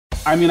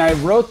I mean, I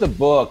wrote the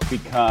book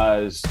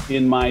because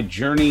in my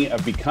journey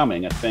of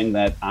becoming a thing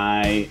that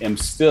I am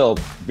still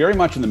very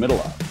much in the middle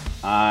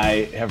of,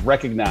 I have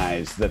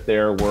recognized that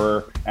there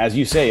were, as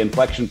you say,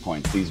 inflection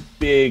points, these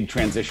big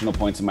transitional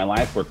points in my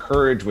life where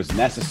courage was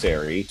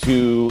necessary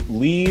to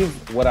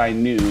leave what I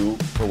knew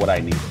for what I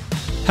needed.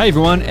 Hey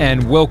everyone,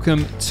 and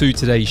welcome to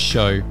today's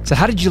show. So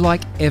how did you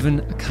like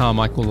Evan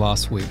Carmichael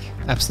last week?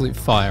 Absolute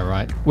fire,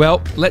 right?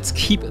 Well, let's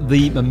keep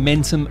the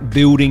momentum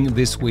building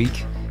this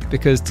week,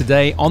 because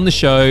today on the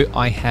show,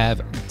 I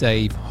have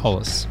Dave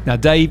Hollis. Now,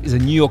 Dave is a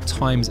New York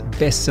Times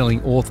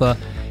best-selling author.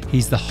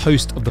 He's the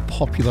host of the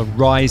popular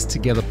Rise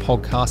Together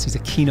podcast. He's a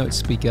keynote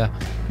speaker.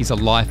 He's a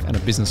life and a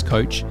business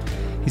coach.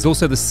 He's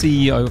also the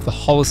CEO of the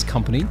Hollis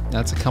Company.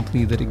 That's a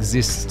company that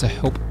exists to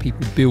help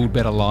people build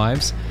better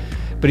lives.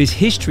 But his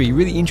history,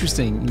 really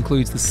interesting,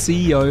 includes the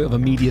CEO of a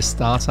media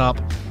startup.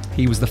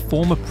 He was the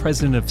former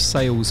president of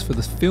sales for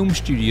the film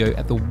studio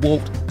at the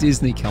Walt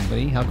Disney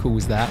Company. How cool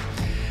was that?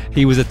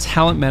 He was a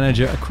talent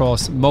manager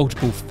across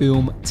multiple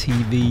film,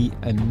 TV,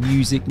 and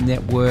music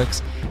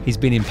networks. He's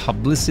been in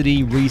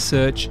publicity,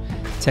 research,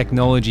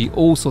 technology,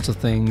 all sorts of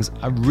things.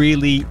 A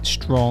really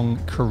strong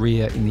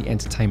career in the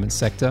entertainment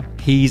sector.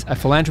 He's a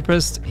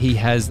philanthropist. He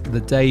has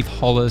the Dave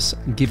Hollis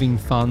Giving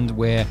Fund,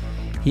 where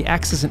he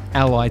acts as an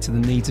ally to the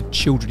needs of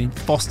children in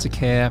foster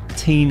care,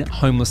 teen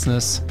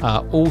homelessness,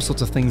 all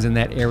sorts of things in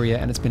that area,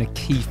 and it's been a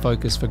key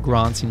focus for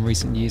grants in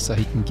recent years so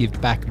he can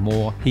give back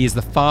more. He is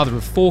the father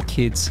of 4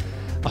 kids,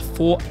 a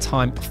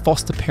 4-time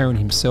foster parent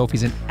himself.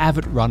 He's an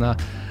avid runner,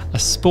 a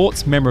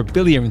sports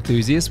memorabilia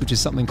enthusiast, which is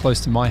something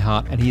close to my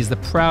heart, and he is the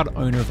proud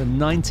owner of a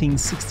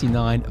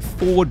 1969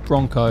 Ford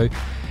Bronco,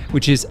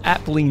 which is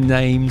aptly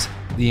named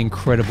the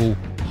Incredible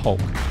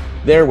Hulk.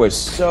 There was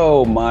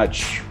so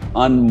much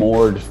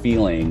unmoored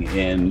feeling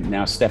in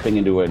now stepping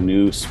into a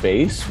new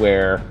space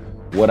where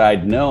what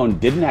I'd known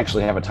didn't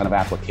actually have a ton of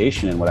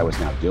application in what I was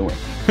now doing.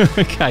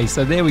 Okay,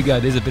 so there we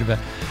go. There's a bit of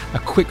a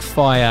quick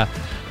fire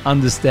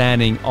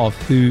understanding of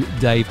who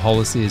Dave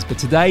Hollis is. But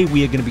today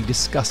we are going to be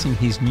discussing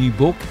his new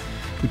book,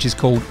 which is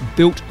called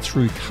Built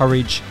Through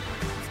Courage: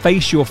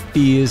 Face Your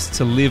Fears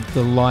to Live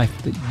the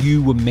Life That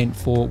You Were Meant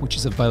For, which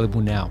is available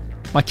now.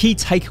 My key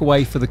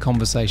takeaway for the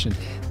conversation: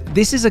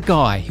 this is a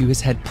guy who has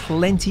had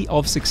plenty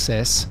of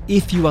success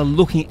if you are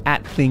looking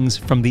at things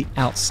from the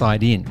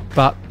outside in.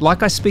 But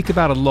like I speak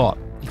about a lot,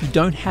 if you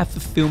don't have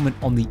fulfillment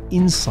on the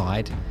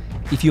inside,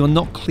 if you are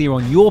not clear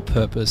on your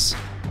purpose,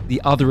 the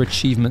other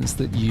achievements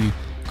that you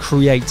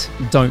create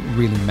don't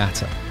really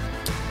matter.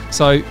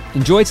 So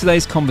enjoy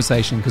today's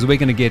conversation, because we're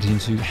going to get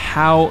into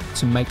how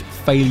to make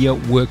failure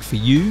work for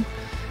you,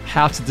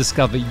 how to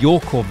discover your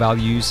core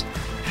values,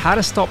 how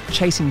to stop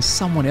chasing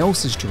someone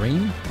else's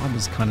dream. I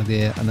was kind of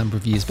there a number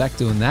of years back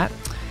doing that.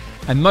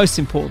 And most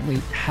importantly,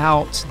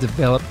 how to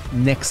develop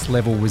next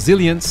level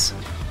resilience,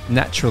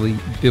 naturally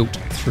built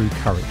through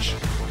courage.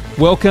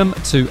 Welcome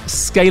to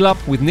Scale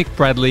Up with Nick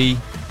Bradley,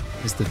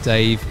 Mr.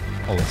 Dave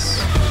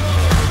Hollis.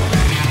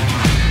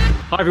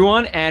 Hi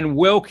everyone, and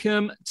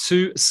welcome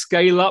to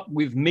Scale Up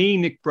with me,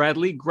 Nick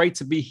Bradley. Great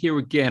to be here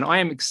again. I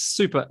am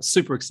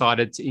super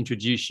excited to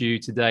introduce you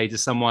today to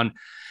someone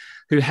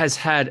who has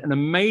had an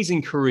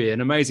amazing career,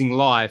 an amazing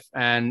life,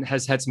 and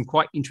has had some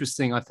quite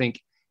interesting, I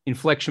think,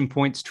 inflection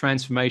points,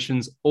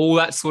 transformations, all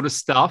that sort of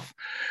stuff.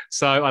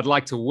 So I'd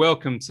like to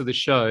welcome to the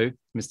show,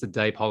 Mr.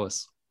 Dave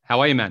Hollis.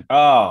 How are you, man?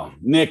 Oh,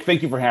 Nick,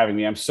 thank you for having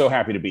me. I'm so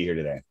happy to be here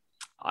today.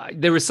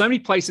 There are so many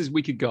places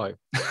we could go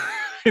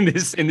in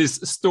this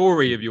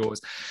story of yours,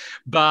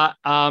 but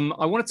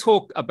I want to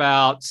talk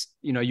about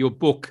your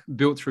book,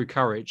 Built Through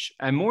Courage,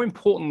 and more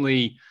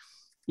importantly,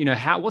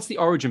 what's the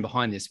origin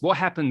behind this? What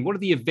happened? What are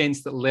the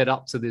events that led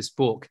up to this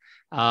book?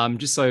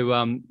 Just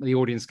so the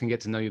audience can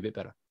get to know you a bit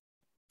better.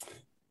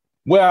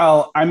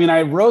 Well, I mean,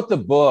 I wrote the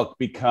book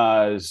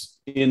because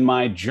in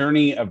my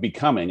journey of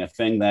becoming a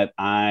thing that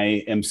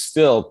I am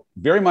still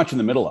very much in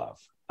the middle of,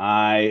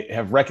 I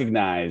have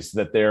recognized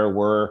that there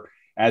were,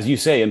 as you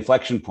say,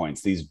 inflection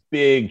points, these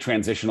big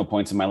transitional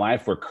points in my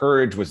life where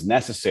courage was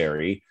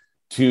necessary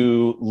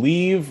to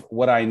leave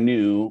what I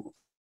knew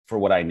for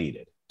what I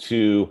needed,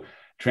 to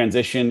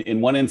transition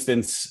in one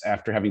instance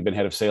after having been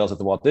head of sales at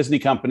the Walt Disney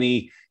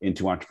Company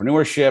into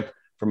entrepreneurship,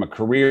 from a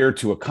career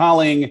to a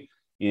calling.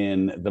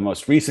 In the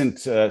most recent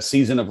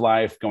season of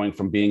life, going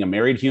from being a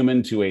married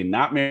human to a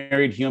not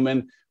married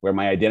human, where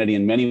my identity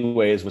in many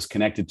ways was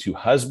connected to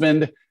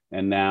husband.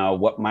 And now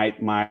what might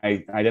my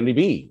identity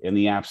be in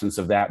the absence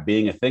of that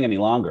being a thing any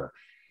longer?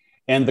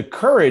 And the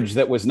courage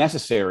that was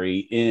necessary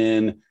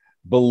in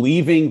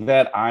believing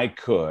that I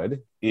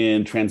could,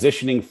 in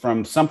transitioning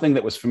from something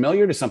that was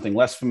familiar to something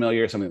less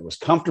familiar, something that was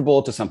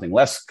comfortable to something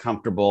less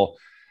comfortable,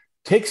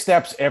 take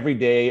steps every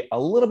day a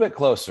little bit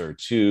closer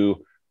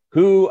to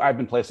who I've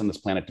been placed on this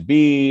planet to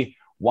be,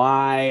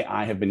 why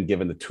I have been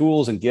given the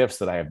tools and gifts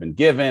that I have been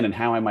given, and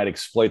how I might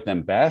exploit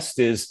them best,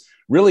 is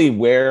really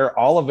where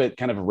all of it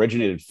kind of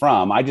originated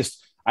from. I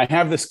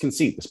have this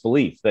conceit, this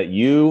belief that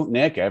you,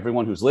 Nick,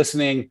 everyone who's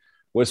listening,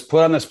 was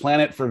put on this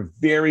planet for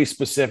very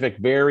specific,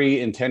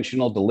 very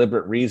intentional,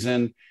 deliberate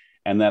reason.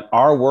 and that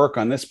our work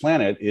on this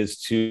planet is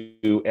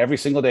to every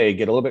single day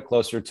get a little bit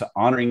closer to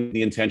honoring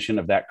the intention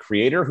of that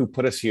creator who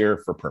put us here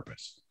for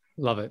purpose.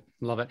 Love it.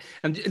 Love it.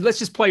 And let's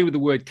just play with the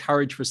word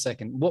courage for a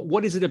second.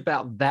 What is it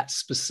about that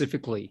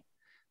specifically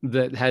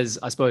that has,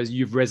 I suppose,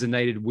 you've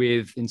resonated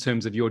with in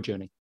terms of your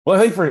journey? Well,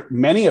 I think for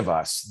many of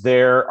us,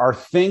 there are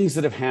things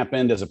that have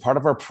happened as a part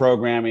of our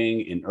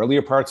programming in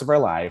earlier parts of our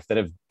life that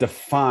have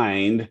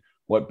defined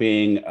what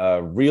being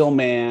a real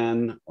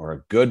man or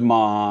a good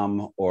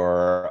mom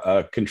or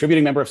a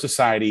contributing member of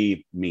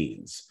society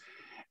means.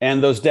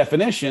 And those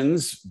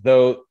definitions,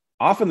 though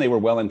often they were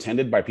well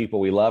intended by people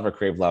we love or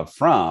crave love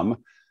from,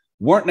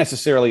 weren't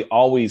necessarily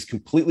always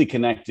completely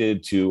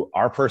connected to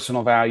our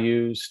personal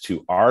values,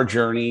 to our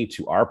journey,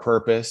 to our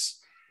purpose.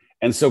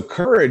 And so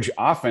courage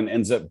often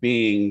ends up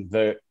being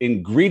the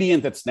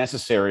ingredient that's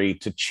necessary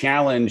to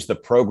challenge the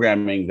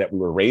programming that we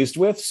were raised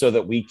with so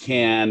that we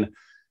can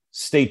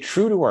stay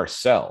true to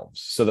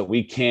ourselves, so that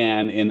we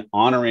can, in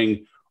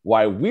honoring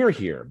why we're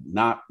here,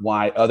 not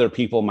why other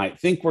people might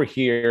think we're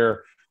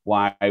here,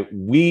 why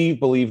we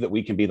believe that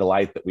we can be the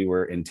light that we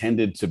were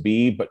intended to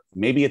be, but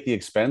maybe at the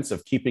expense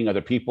of keeping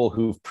other people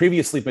who've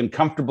previously been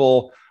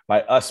comfortable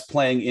by us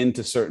playing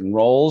into certain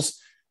roles.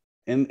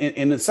 And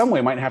in some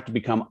way might have to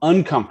become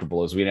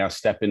uncomfortable as we now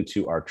step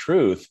into our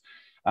truth.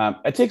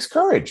 It takes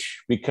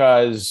courage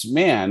because,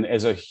 man,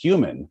 as a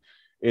human,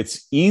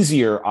 it's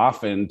easier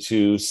often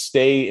to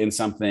stay in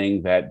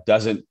something that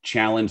doesn't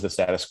challenge the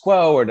status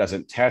quo or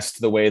doesn't test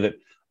the way that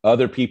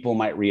other people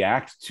might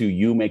react to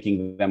you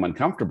making them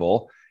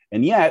uncomfortable.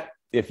 And yet,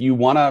 if you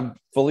want to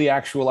fully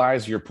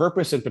actualize your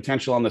purpose and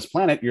potential on this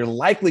planet, you're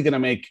likely going to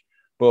make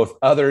both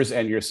others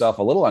and yourself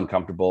a little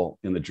uncomfortable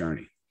in the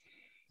journey.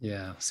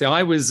 Yeah. So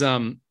I was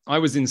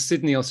in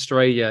Sydney,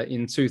 Australia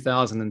in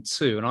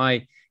 2002, and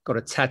I got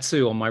a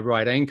tattoo on my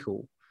right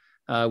ankle,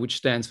 which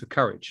stands for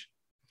courage.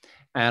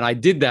 And I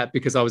did that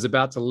because I was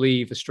about to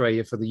leave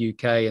Australia for the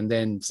UK. And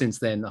then since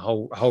then, a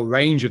whole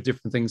range of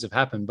different things have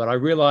happened. But I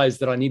realized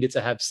that I needed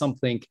to have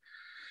something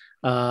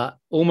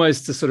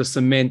almost to sort of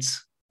cement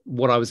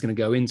what I was going to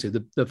go into.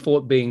 The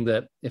thought being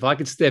that if I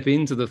could step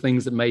into the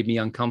things that made me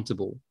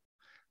uncomfortable,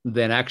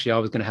 then actually I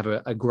was going to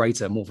have a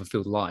greater, more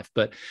fulfilled life.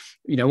 But,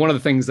 you know, one of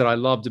the things that I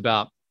loved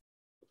about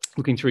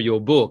looking through your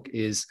book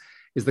is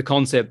the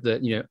concept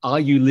that, you know, are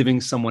you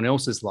living someone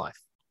else's life?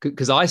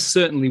 Because I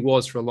certainly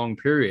was for a long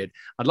period.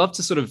 I'd love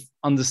to sort of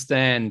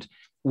understand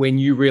when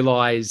you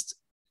realized,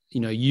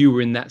 you know, you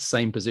were in that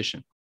same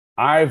position.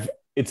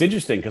 It's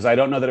interesting because I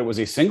don't know that it was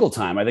a single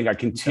time. I think I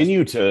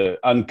continue to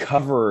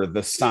uncover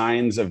the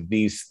signs of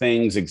these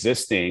things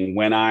existing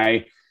when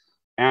I,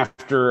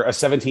 after a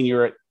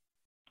 17-year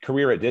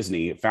career at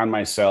Disney, found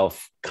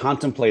myself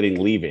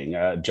contemplating leaving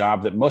a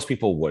job that most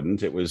people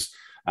wouldn't. It was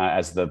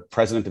as the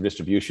president of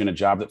distribution, a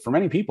job that for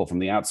many people from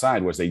the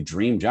outside was a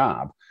dream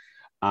job.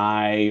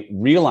 I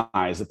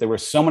realized that there were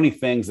so many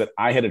things that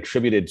I had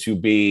attributed to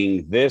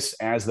being this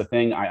as the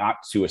thing I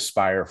ought to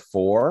aspire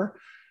for,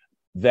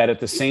 that at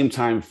the same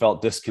time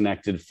felt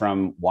disconnected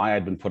from why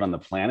I'd been put on the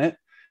planet.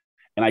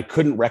 And I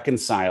couldn't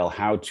reconcile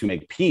how to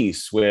make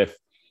peace with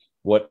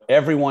what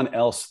everyone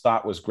else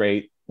thought was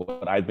great,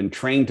 what I'd been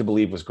trained to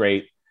believe was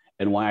great,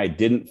 and why I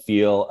didn't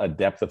feel a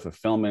depth of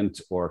fulfillment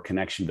or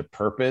connection to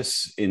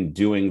purpose in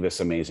doing this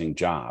amazing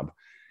job.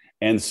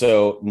 And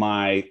so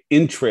my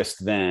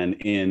interest then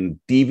in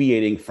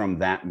deviating from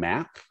that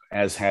map,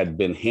 as had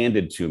been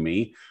handed to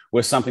me,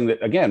 was something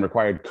that, again,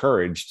 required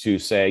courage to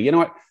say, you know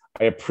what,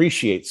 I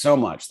appreciate so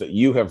much that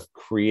you have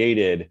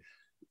created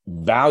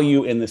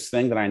value in this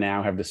thing that I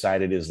now have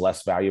decided is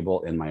less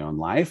valuable in my own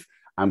life.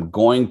 I'm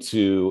going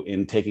to,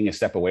 in taking a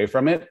step away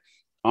from it,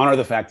 honor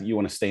the fact that you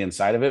want to stay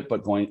inside of it,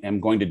 but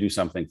I'm going to do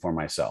something for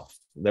myself.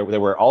 There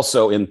were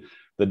also, in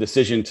the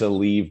decision to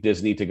leave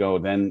Disney to go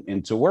then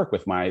into work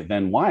with my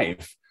then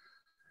wife,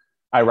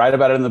 I write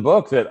about it in the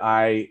book that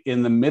I,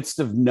 in the midst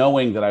of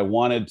knowing that I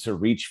wanted to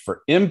reach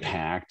for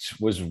impact,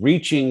 was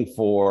reaching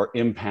for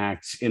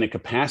impact in a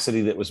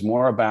capacity that was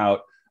more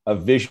about a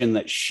vision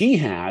that she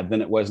had than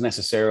it was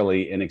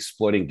necessarily in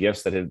exploiting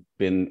gifts that had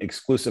been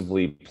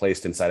exclusively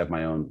placed inside of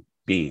my own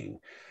being.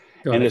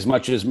 And as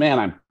much as, man,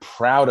 I'm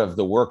proud of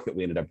the work that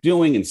we ended up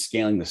doing and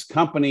scaling this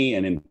company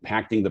and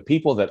impacting the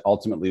people that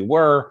ultimately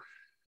were,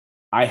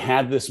 I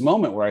had this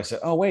moment where I said,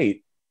 oh,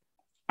 wait,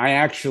 I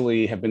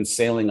actually have been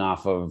sailing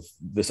off of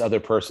this other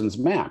person's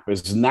map.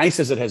 As nice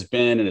as it has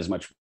been and as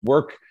much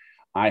work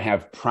I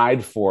have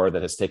pride for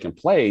that has taken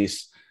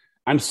place,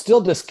 I'm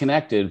still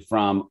disconnected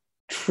from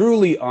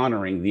truly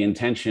honoring the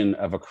intention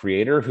of a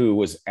creator who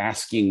was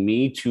asking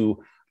me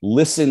to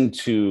listen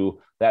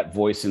to that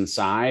voice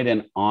inside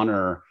and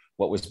honor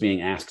what was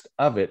being asked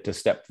of it, to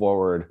step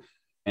forward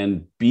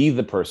and be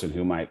the person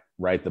who might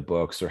write the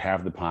books or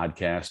have the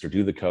podcast or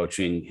do the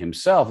coaching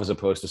himself, as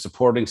opposed to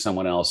supporting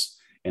someone else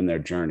in their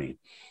journey.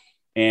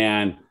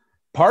 And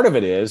part of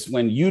it is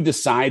when you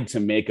decide to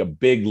make a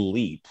big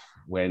leap,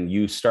 when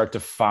you start to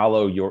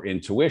follow your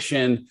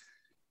intuition,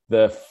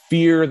 the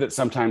fear that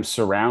sometimes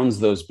surrounds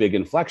those big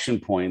inflection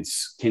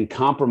points can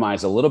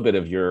compromise a little bit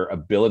of your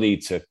ability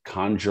to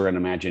conjure an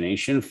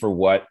imagination for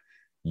what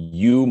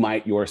you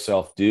might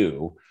yourself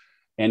do.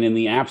 And in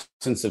the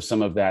absence of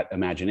some of that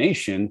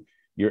imagination,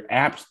 you're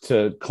apt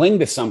to cling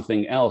to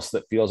something else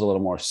that feels a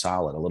little more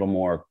solid, a little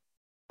more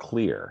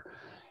clear.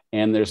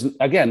 And there's,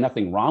 again,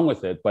 nothing wrong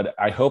with it, but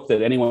I hope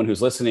that anyone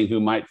who's listening who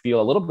might feel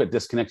a little bit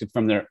disconnected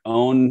from their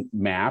own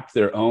map,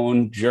 their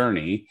own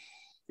journey,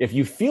 if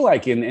you feel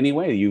like in any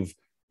way you've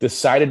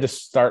decided to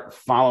start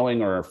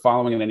following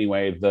in any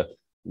way the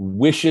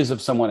wishes of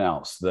someone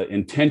else, the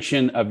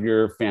intention of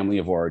your family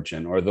of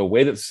origin, or the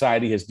way that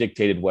society has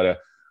dictated what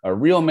a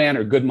real man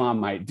or good mom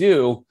might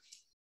do,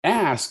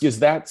 ask, is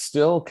that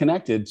still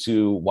connected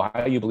to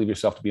why you believe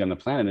yourself to be on the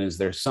planet? And is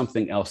there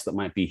something else that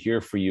might be here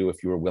for you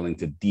if you were willing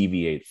to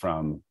deviate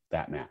from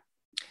that map?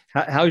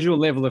 How's your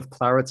level of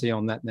clarity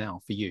on that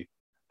now for you?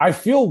 I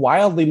feel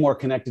wildly more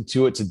connected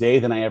to it today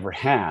than I ever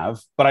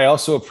have, but I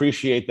also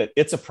appreciate that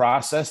it's a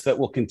process that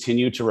will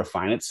continue to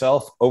refine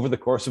itself over the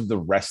course of the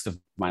rest of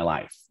my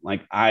life.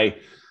 Like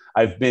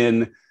I've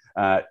been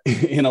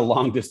in a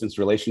long distance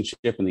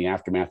relationship in the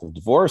aftermath of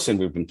divorce, and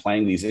we've been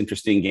playing these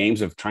interesting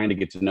games of trying to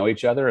get to know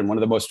each other. And one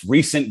of the most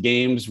recent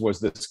games was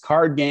this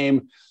card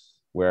game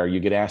where you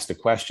get asked a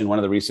question. One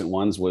of the recent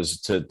ones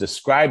was to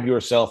describe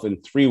yourself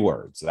in 3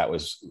 words. That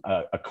was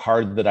a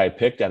card that I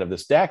picked out of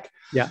this deck.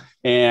 Yeah.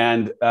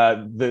 And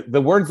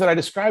the words that I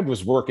described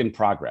was work in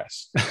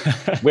progress,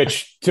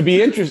 which to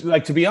be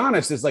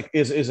honest, is a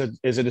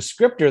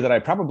descriptor that I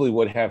probably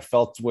would have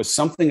felt was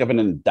something of an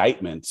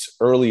indictment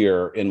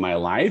earlier in my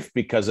life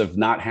because of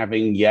not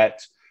having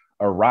yet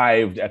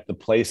arrived at the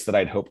place that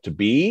I'd hoped to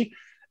be.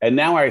 And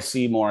now I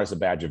see more as a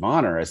badge of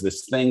honor, as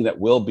this thing that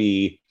will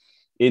be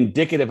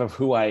indicative of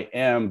who I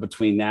am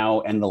between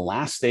now and the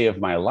last day of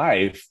my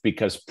life,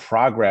 because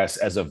progress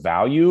as a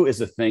value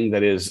is a thing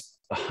that is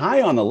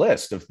high on the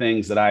list of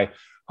things that I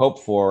hope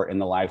for in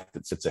the life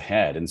that sits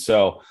ahead. And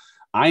so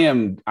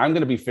I'm going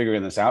to be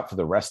figuring this out for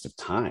the rest of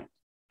time.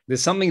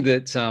 There's something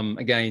that,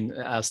 again,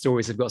 our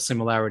stories have got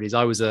similarities.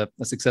 I was a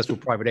successful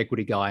private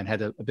equity guy and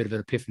had a bit of an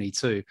epiphany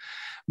too.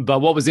 But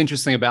what was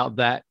interesting about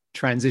that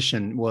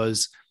transition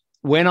was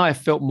when I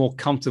felt more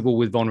comfortable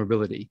with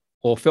vulnerability,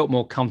 or felt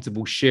more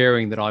comfortable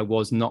sharing that I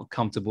was not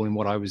comfortable in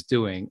what I was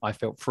doing, I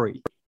felt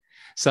free.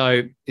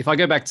 So if I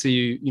go back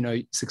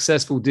to,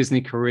 successful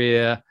Disney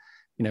career,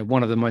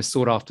 one of the most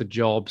sought after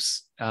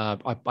jobs,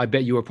 I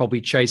bet you were probably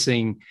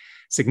chasing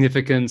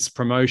significance,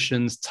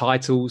 promotions,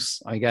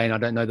 titles. Again, I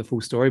don't know the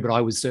full story, but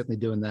I was certainly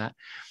doing that.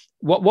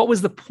 What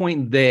was the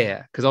point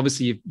there? Because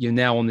obviously you're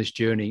now on this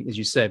journey, as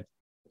you said.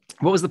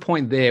 What was the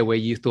point there where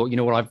you thought,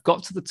 I've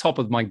got to the top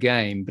of my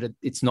game, but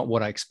it's not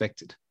what I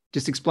expected?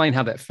 Just explain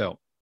how that felt.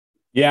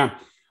 Yeah,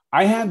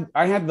 I had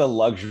the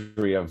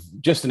luxury of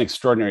just an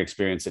extraordinary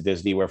experience at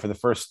Disney, where for the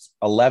first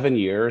 11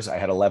 years, I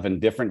had 11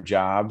 different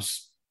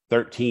jobs,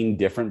 13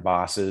 different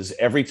bosses.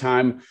 Every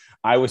time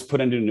I was put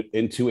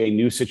into a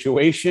new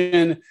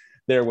situation,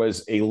 there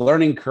was a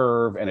learning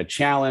curve and a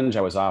challenge.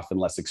 I was often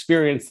less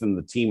experienced than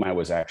the team I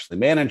was actually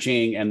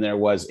managing. And there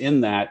was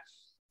in that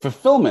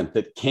fulfillment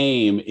that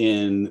came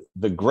in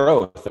the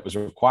growth that was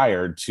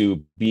required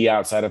to be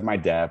outside of my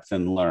depth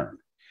and learn.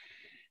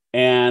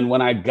 And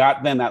when I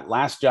got then that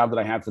last job that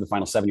I had for the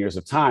final 7 years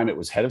of time, it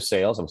was head of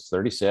sales. I was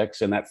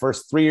 36. And that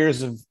first 3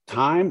 years of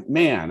time,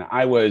 man,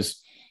 I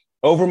was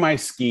over my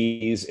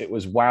skis. It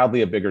was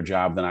wildly a bigger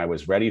job than I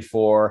was ready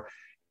for.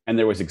 And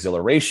there was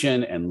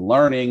exhilaration and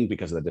learning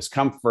because of the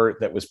discomfort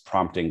that was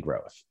prompting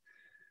growth.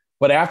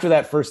 But after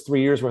that first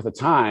 3 years worth of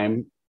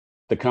time,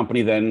 the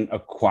company then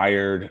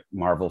acquired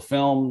Marvel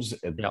Films,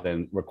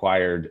 then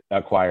acquired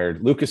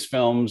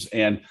Lucasfilms.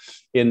 And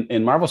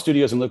in Marvel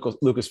Studios and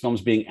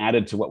Lucasfilms being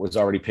added to what was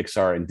already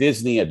Pixar and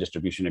Disney, a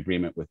distribution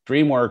agreement with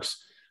DreamWorks,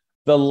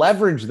 the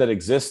leverage that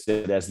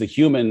existed as the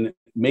human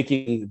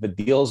making the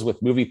deals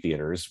with movie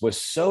theaters was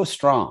so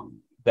strong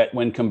that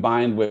when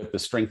combined with the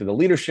strength of the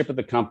leadership of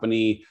the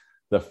company,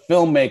 the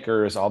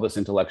filmmakers, all this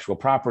intellectual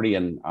property,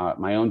 and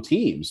my own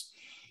teams,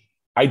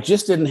 I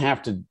just didn't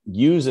have to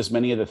use as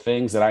many of the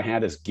things that I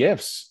had as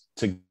gifts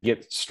to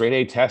get straight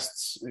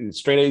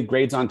A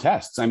grades on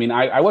tests. I mean,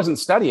 I wasn't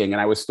studying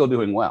and I was still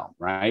doing well,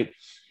 right?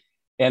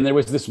 And there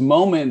was this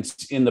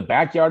moment in the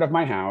backyard of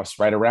my house,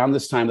 right around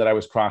this time that I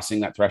was crossing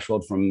that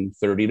threshold from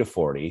 30 to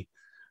 40,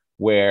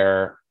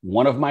 where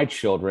one of my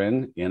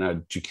children in a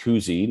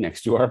jacuzzi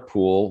next to our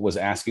pool was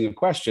asking a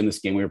question, this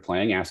game we were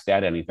playing, Ask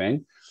Dad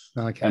Anything.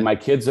 Okay. And my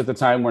kids at the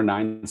time were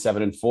 9,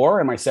 7, and 4.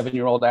 And my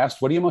 7-year-old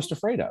asked, "What are you most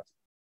afraid of?"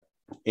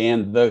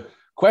 And the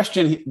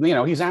question,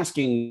 he's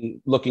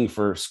asking, looking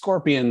for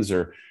scorpions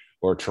or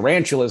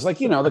tarantulas, like,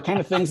 the kind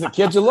of things that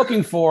kids are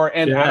looking for.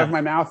 And out of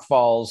my mouth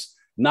falls,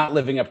 not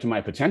living up to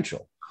my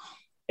potential.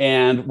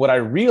 And what I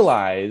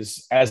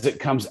realize as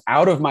it comes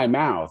out of my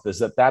mouth is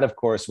that, of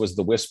course, was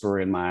the whisper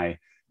in my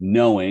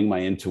knowing, my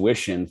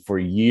intuition for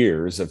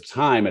years of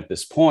time at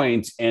this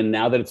point. And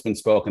now that it's been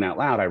spoken out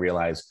loud, I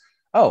realize,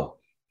 oh,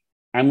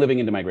 I'm living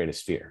into my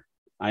greatest fear.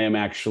 I am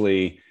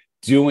actually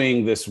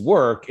doing this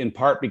work in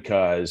part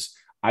because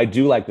I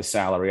do like the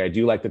salary, I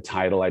do like the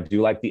title, I do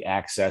like the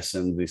access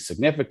and the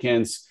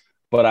significance,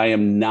 but I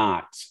am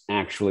not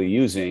actually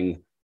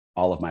using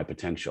all of my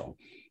potential.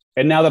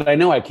 And now that I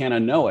know, I can't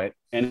unknow it.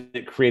 And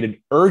it created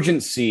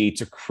urgency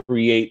to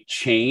create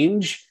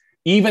change,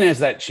 even as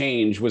that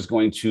change was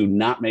going to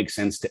not make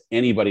sense to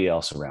anybody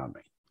else around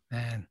me.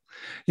 Man,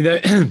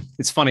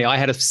 it's funny. I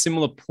had a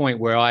similar point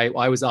where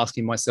I was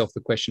asking myself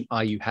the question,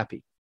 are you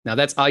happy? Now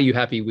that's, are you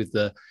happy with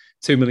the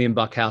 $2 million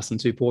house and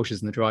 2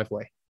 Porsches in the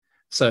driveway?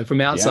 So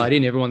from outside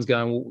in, everyone's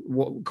going,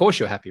 well, of course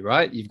you're happy,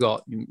 right? You've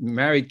got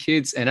married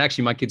kids, and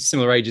actually my kids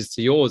similar ages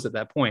to yours at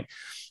that point.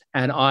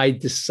 And I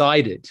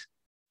decided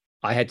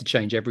I had to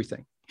change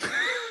everything,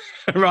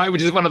 right?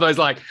 Which is one of those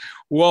like,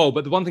 whoa.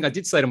 But the one thing I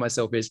did say to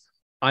myself is,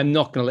 I'm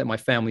not going to let my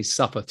family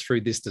suffer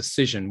through this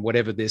decision,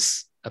 whatever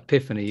this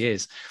epiphany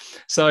is.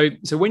 So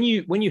when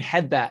you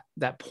had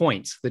that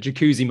point, the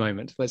jacuzzi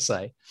moment, let's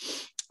say,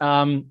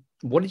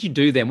 what did you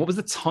do then? What was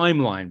the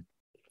timeline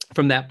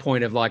from that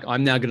point of like,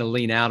 I'm now going to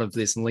lean out of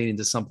this and lean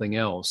into something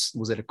else?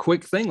 Was it a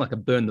quick thing, like a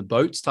burn the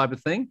boats type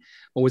of thing?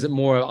 Or was it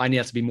more, I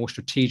need to be more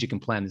strategic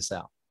and plan this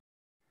out?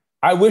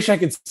 I wish I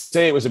could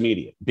say it was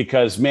immediate,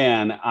 because,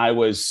 man, I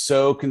was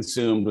so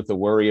consumed with the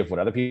worry of what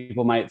other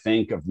people might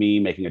think of me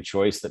making a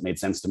choice that made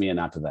sense to me and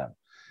not to them.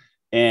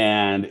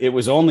 And it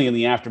was only in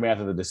the aftermath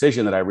of the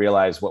decision that I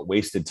realized what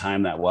wasted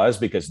time that was,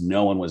 because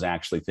no one was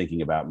actually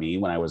thinking about me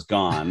when I was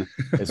gone.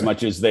 As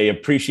much as they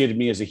appreciated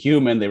me as a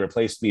human, they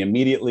replaced me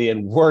immediately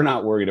and were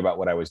not worried about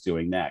what I was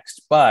doing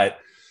next. But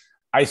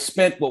I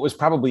spent what was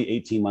probably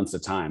 18 months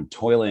of time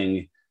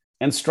toiling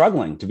and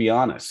struggling, to be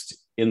honest,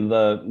 in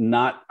the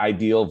not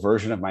ideal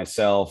version of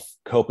myself,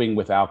 coping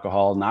with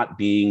alcohol, not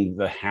being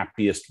the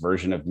happiest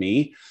version of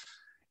me.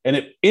 And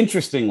it,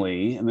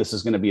 interestingly, and this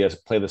is going to be a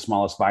play the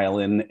smallest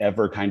violin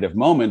ever kind of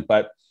moment,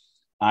 but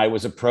I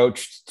was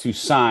approached to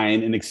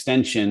sign an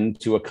extension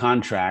to a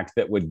contract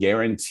that would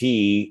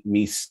guarantee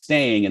me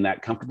staying in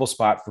that comfortable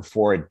spot for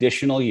 4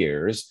 additional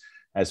years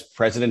as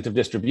president of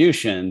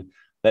distribution.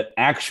 That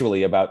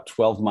actually, about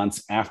 12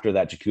 months after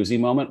that jacuzzi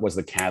moment, was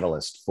the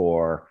catalyst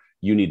for,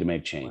 you need to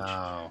make change.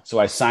 Wow. So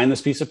I signed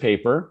this piece of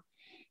paper.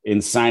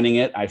 In signing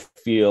it, I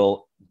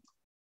feel,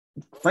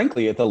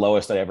 frankly, at the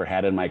lowest I ever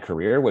had in my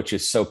career, which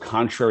is so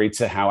contrary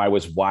to how I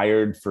was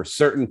wired for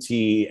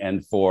certainty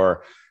and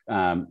for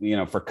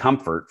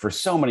comfort for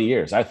so many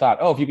years. I thought,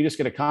 if you could just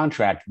get a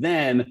contract,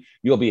 then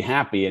you'll be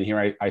happy. And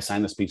here I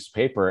signed this piece of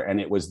paper,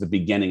 and it was the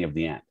beginning of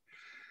the end.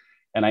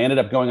 And I ended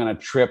up going on a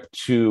trip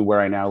to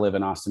where I now live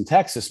in Austin,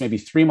 Texas, maybe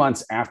 3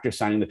 months after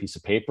signing the piece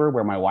of paper,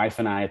 where my wife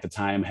and I at the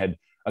time had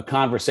a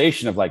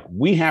conversation of like,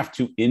 we have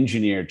to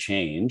engineer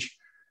change.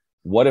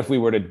 What if we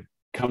were to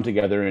come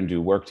together and do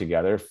work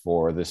together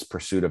for this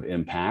pursuit of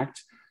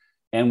impact?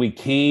 And we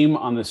came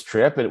on this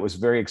trip, and it was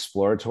very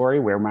exploratory.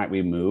 Where might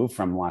we move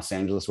from Los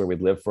Angeles, where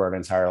we'd lived for our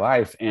entire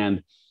life?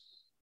 And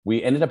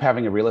we ended up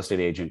having a real estate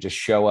agent just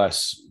show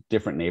us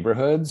different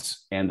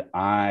neighborhoods. And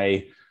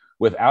I,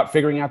 without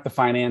figuring out the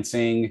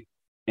financing,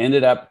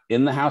 ended up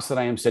in the house that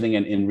I am sitting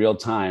in real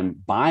time,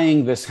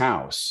 buying this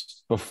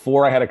house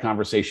before I had a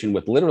conversation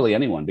with literally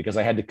anyone, because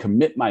I had to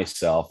commit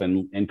myself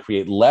and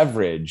create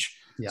leverage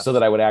so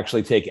that I would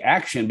actually take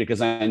action,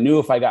 because I knew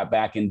if I got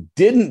back and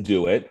didn't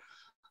do it,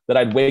 that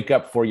I'd wake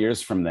up 4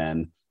 years from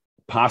then,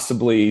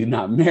 possibly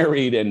not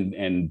married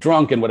and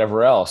drunk and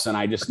whatever else. And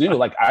I just knew,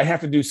 like, I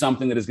have to do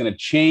something that is going to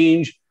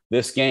change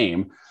this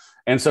game.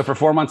 And so for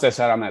 4 months, I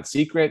sat on that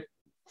secret.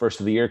 First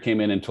of the year, came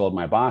in and told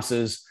my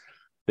bosses.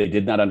 They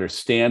did not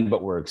understand,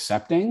 but were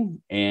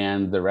accepting.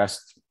 And the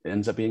rest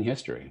ends up being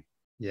history.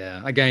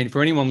 Yeah. Again,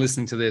 for anyone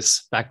listening to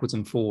this backwards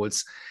and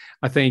forwards,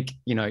 I think,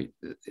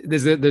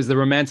 there's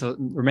the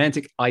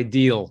romantic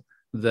ideal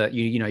that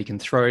you can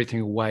throw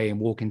everything away and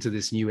walk into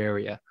this new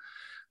area.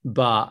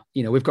 But,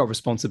 we've got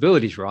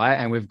responsibilities, right?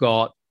 And we've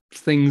got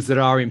things that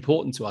are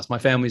important to us. My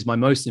family is my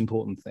most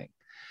important thing.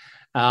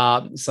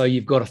 So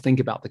you've got to think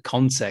about the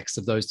context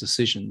of those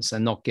decisions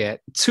and not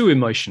get too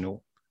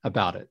emotional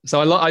about it.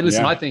 So I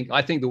listen. Yeah.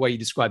 I think the way you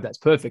describe that's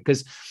perfect,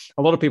 because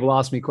a lot of people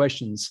ask me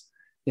questions.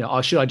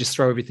 Should I just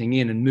throw everything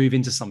in and move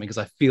into something because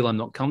I feel I'm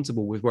not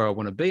comfortable with where I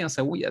want to be? I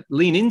say, well, yeah,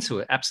 lean into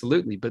it,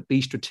 absolutely, but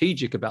be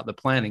strategic about the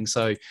planning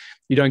so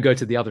you don't go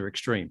to the other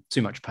extreme.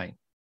 Too much pain.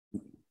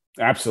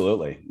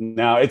 Absolutely.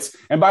 Now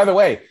and by the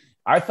way,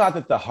 I thought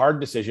that the hard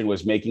decision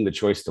was making the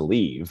choice to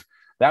leave.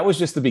 That was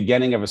just the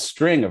beginning of a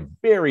string of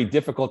very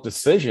difficult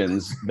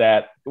decisions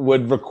that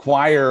would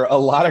require a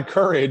lot of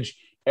courage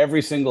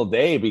every single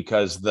day,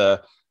 because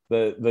the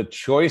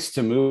choice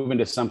to move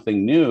into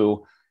something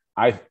new,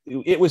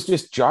 it was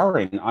just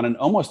jarring on an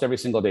almost every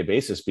single day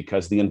basis,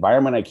 because the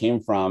environment I came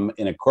from,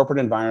 in a corporate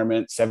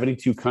environment,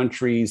 72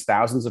 countries,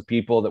 thousands of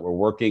people that were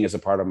working as a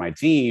part of my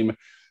team,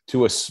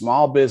 to a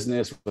small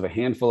business with a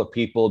handful of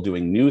people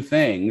doing new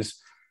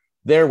things.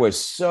 There was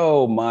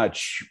so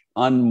much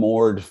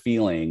unmoored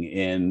feeling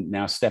in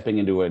now stepping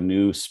into a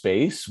new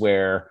space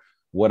where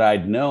what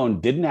I'd known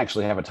didn't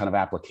actually have a ton of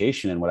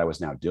application in what I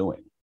was now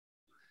doing.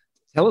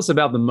 Tell us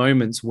about the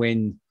moments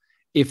when,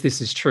 if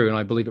this is true, and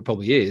I believe it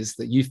probably is,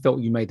 that you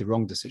felt you made the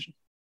wrong decision.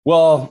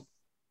 Well,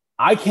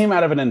 I came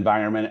out of an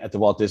environment at the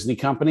Walt Disney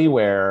Company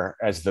where,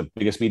 as the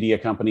biggest media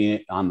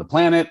company on the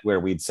planet,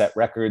 where we'd set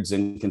records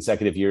in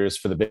consecutive years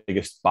for the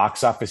biggest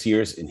box office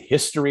years in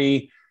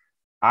history,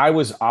 I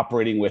was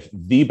operating with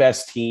the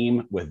best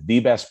team, with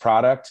the best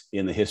product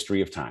in the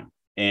history of time.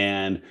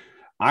 And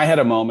I had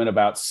a moment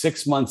about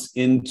 6 months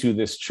into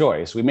this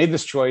choice. We made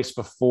this choice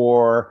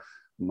before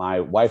my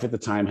wife at the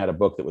time had a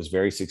book that was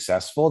very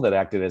successful that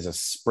acted as a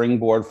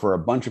springboard for a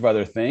bunch of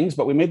other things,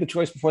 but we made the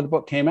choice before the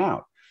book came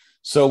out.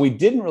 So we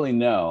didn't really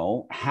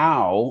know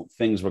how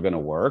things were going to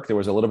work. There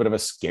was a little bit of a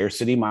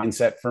scarcity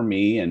mindset for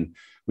me, and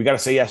we got to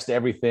say yes to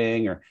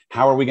everything, or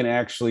how are we going to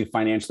actually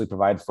financially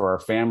provide for our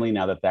family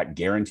now that that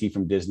guarantee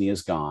from Disney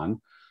is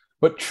gone?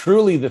 But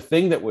truly, the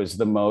thing that was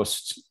the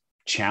most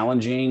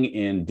challenging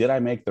in did I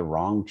make the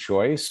wrong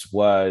choice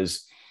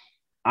was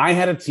I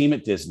had a team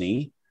at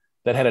Disney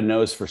that had a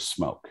nose for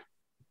smoke,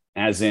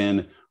 as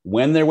in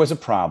when there was a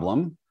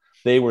problem,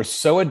 they were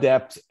so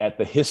adept at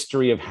the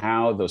history of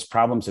how those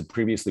problems had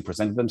previously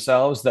presented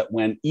themselves that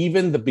when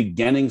even the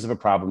beginnings of a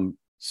problem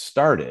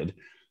started,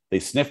 they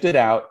sniffed it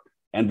out.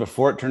 And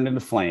before it turned into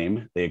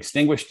flame, they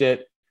extinguished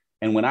it.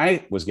 And when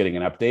I was getting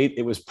an update,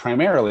 it was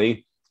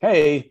primarily,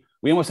 hey,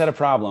 we almost had a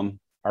problem.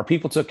 Our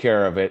people took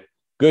care of it.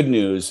 Good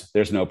news,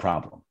 there's no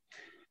problem.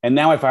 And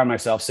now I find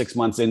myself 6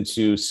 months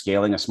into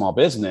scaling a small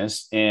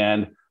business,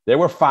 and there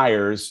were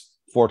fires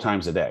 4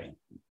 times a day.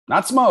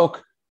 Not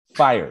smoke,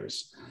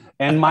 fires.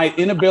 And my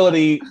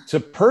inability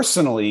to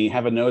personally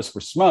have a nose for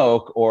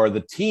smoke, or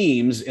the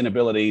team's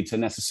inability to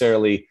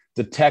necessarily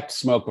detect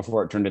smoke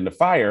before it turned into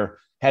fire,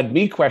 had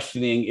me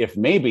questioning if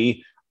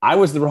maybe I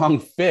was the wrong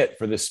fit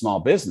for this small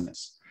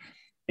business.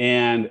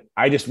 And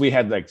we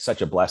had like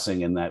such a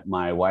blessing in that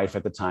my wife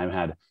at the time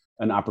had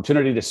an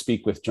opportunity to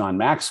speak with John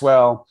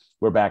Maxwell.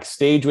 We're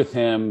backstage with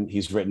him.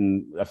 He's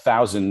written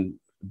 1,000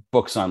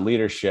 books on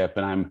leadership.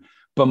 And I'm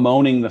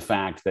bemoaning the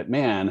fact that,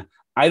 man,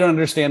 I don't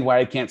understand why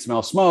I can't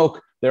smell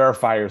smoke. There are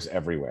fires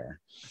everywhere.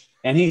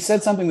 And he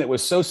said something that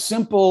was so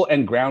simple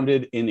and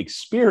grounded in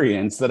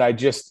experience that I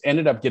just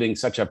ended up getting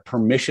such a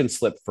permission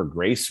slip for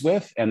grace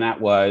with. And that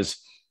was,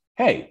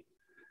 hey,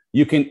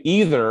 you can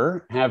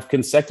either have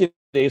consecutive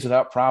days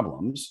without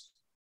problems,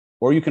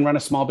 or you can run a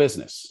small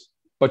business,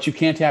 but you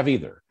can't have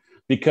either,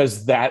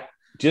 because that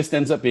just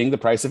ends up being the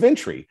price of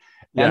entry.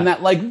 Yeah. And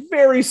that like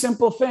very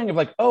simple thing of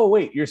like, oh,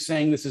 wait, you're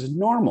saying this is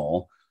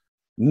normal.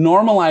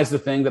 Normalize the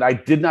thing that I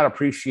did not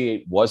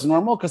appreciate was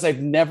normal, because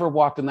I'd never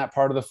walked in that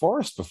part of the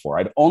forest before.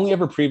 I'd only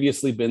ever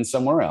previously been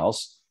somewhere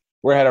else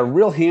where I had a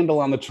real handle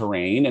on the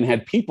terrain and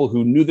had people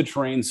who knew the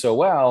terrain so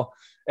well.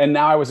 And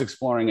now I was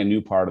exploring a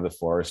new part of the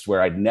forest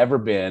where I'd never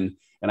been,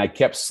 and I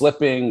kept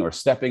slipping or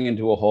stepping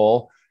into a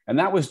hole. And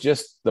that was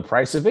just the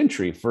price of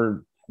entry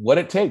for what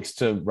it takes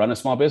to run a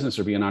small business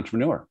or be an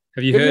entrepreneur.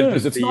 Have you heard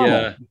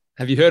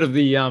of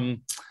the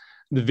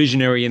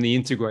visionary and the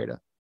integrator?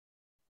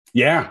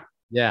 Yeah.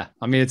 Yeah,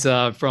 I mean, it's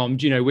from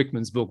Gino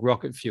Wickman's book,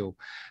 Rocket Fuel.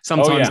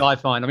 Sometimes I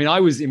find, I mean,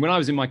 when I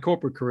was in my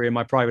corporate career,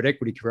 my private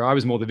equity career, I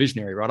was more the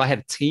visionary, right? I had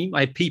a team, I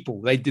had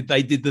people. They did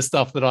the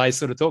stuff that I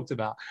sort of talked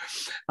about.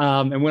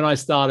 And when I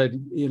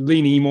started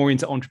leaning more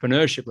into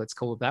entrepreneurship, let's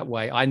call it that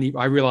way,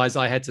 I realized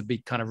I had to be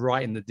kind of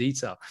right in the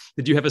detail.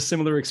 Did you have a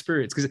similar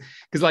experience?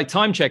 Because like,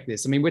 time check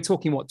this. I mean, we're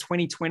talking, what,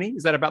 2020?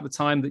 Is that about the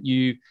time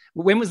that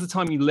when was the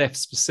time you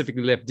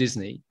specifically left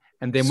Disney?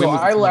 And then when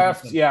I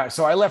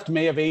left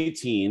May of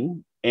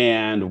 18.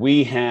 And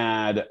we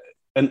had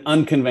an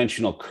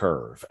unconventional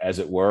curve, as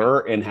it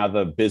were, in how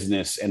the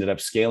business ended up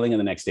scaling in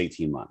the next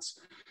 18 months,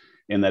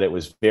 in that it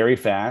was very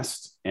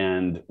fast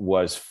and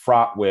was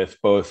fraught with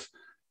both,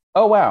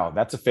 oh, wow,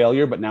 that's a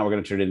failure, but now we're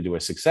going to turn it into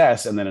a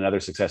success, and then another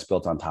success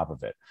built on top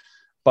of it.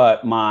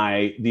 But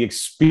the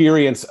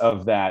experience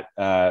of that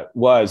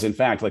was, in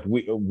fact, like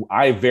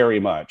I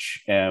very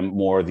much am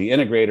more the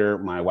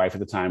integrator. My wife at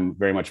the time,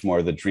 very much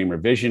more the dreamer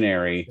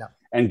visionary. Yeah.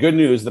 And good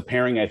news, the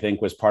pairing, I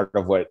think, was part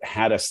of what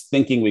had us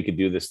thinking we could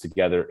do this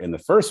together in the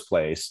first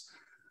place.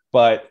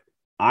 But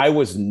I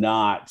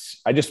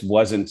just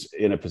wasn't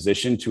in a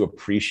position to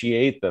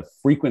appreciate the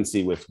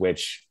frequency with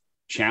which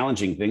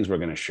challenging things were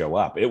going to show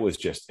up. It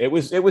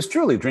was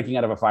truly drinking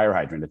out of a fire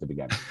hydrant at the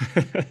beginning.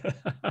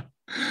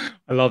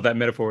 I love that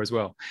metaphor as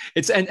well.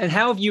 And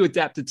how have you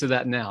adapted to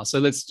that now? So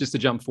let's just to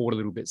jump forward a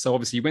little bit. So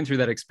obviously you went through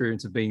that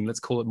experience of being, let's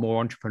call it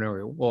more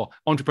entrepreneurial, or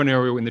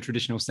entrepreneurial in the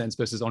traditional sense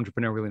versus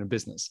entrepreneurial in a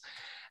business,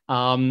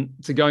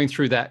 to going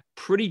through that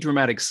pretty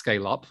dramatic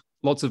scale up,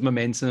 lots of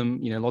momentum,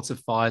 lots of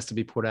fires to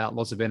be put out,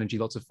 lots of energy,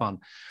 lots of fun,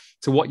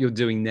 to what you're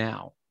doing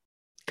now.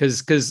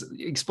 Because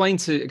explain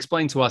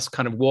to us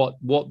kind of what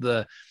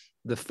the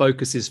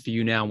focus is for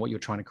you now and what you're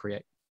trying to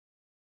create.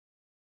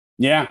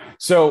 Yeah.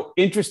 So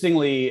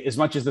interestingly, as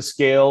much as the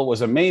scale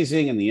was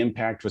amazing and the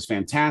impact was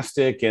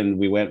fantastic, and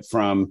we went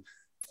from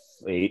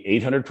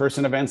 800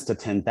 person events to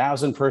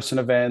 10,000 person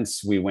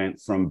events, we went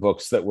from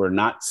books that were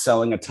not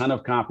selling a ton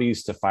of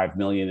copies to 5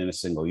 million in a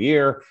single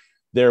year.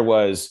 There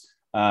was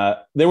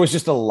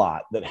just a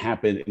lot that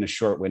happened in a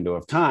short window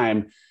of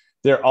time.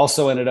 there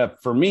also ended up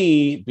for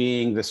me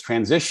being this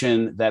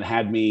transition that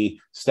had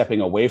me stepping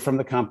away from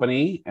the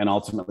company and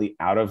ultimately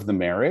out of the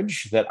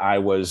marriage that I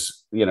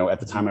was, at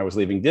the time I was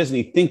leaving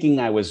Disney, thinking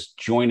I was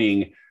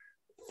joining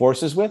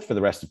forces with for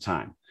the rest of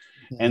time.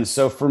 And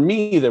so for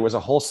me, there was a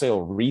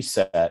wholesale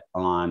reset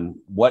on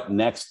what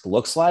Next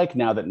looks like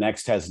now that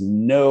Next has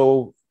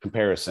no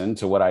comparison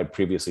to what I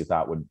previously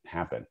thought would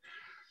happen.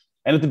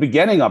 And at the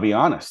beginning, I'll be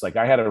honest,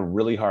 I had a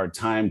really hard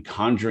time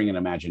conjuring an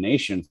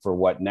imagination for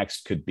what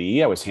Next could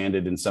be. I was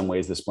handed in some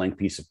ways this blank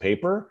piece of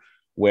paper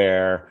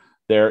where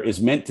there is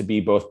meant to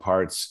be both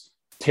parts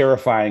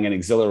terrifying and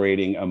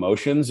exhilarating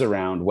emotions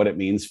around what it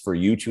means for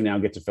you to now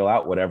get to fill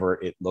out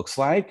whatever it looks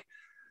like.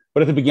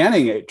 But at the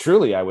beginning,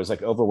 truly, I was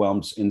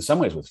overwhelmed in some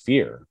ways with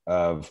fear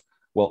of,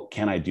 well,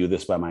 can I do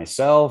this by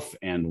myself?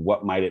 And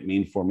what might it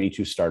mean for me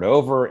to start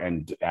over?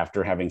 And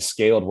after having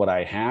scaled what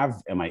I have,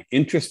 am I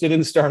interested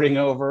in starting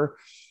over?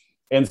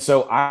 And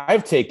so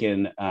I've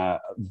taken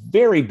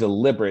very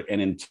deliberate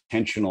and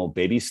intentional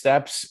baby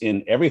steps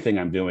in everything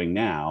I'm doing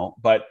now.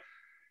 But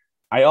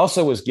I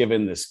also was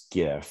given this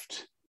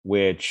gift,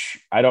 which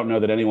I don't know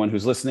that anyone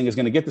who's listening is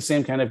going to get the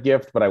same kind of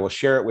gift, but I will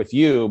share it with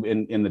you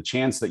in the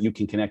chance that you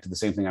can connect to the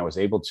same thing I was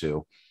able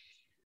to.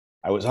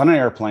 I was on an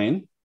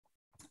airplane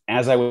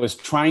as I was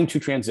trying to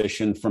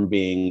transition from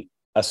being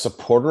a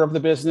supporter of the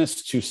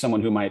business to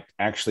someone who might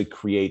actually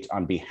create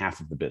on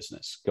behalf of the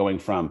business, going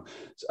from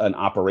an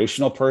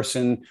operational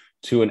person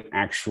to an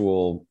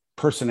actual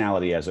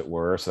personality, as it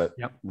were. So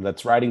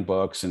that's writing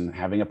books and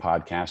having a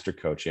podcast or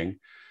coaching.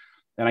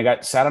 And I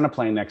got sat on a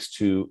plane next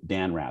to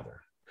Dan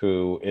Rather,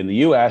 who in the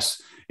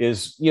US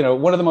is,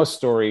 one of the most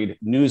storied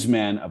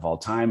newsmen of all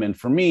time. And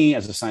for me,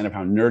 as a sign of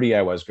how nerdy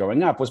I was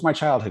growing up, was my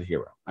childhood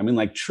hero. I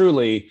mean,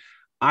 truly,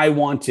 I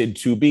wanted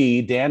to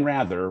be Dan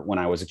Rather when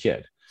I was a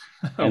kid.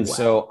 And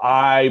so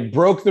I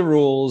broke the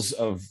rules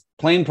of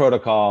plane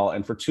protocol.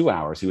 And for 2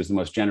 hours, he was the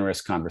most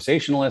generous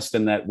conversationalist,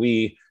 and that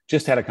we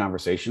just had a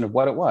conversation of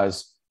what it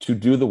was to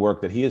do the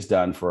work that he has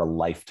done for a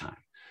lifetime.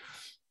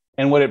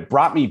 And what it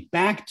brought me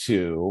back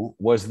to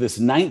was this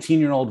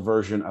 19-year-old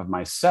version of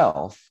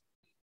myself,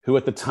 who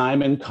at the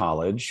time in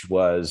college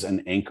was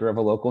an anchor of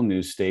a local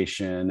news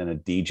station and a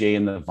DJ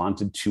in the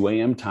vaunted 2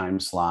 a.m. time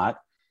slot,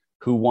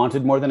 who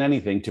wanted more than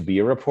anything to be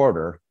a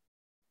reporter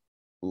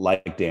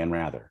like Dan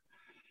Rather.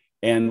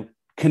 And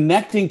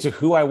connecting to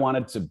who I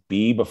wanted to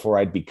be before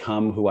I'd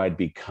become who I'd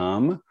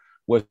become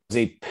was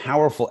a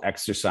powerful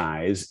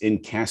exercise in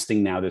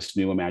casting now this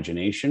new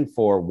imagination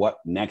for what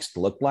Next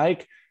looked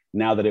like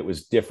now that it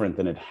was different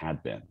than it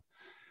had been.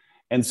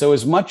 And so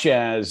as much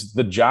as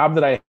the job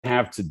that I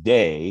have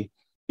today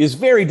is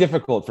very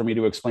difficult for me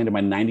to explain to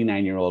my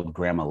 99-year-old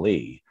Grandma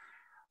Lee,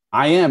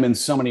 I am in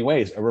so many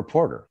ways a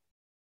reporter,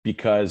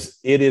 because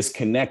it is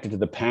connected to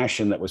the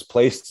passion that was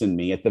placed in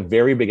me at the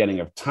very beginning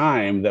of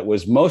time, that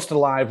was most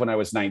alive when I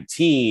was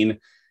 19,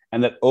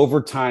 and that over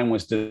time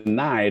was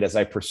denied as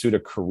I pursued a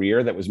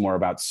career that was more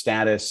about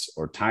status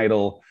or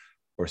title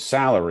or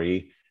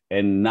salary,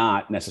 and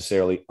not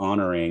necessarily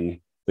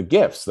honoring the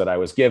gifts that I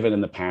was given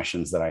and the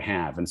passions that I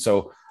have. And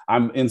so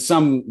I'm in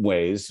some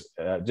ways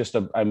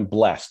I'm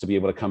blessed to be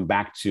able to come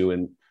back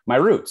to my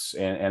roots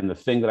and the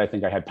thing that I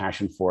think I had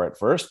passion for at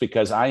first,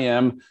 because I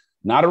am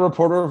not a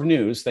reporter of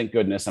news. Thank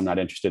goodness I'm not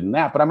interested in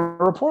that, but I'm a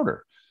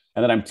reporter.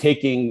 And that I'm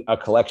taking a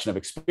collection of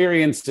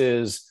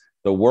experiences,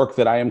 the work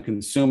that I am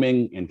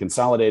consuming and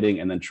consolidating,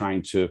 and then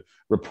trying to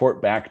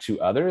report back to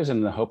others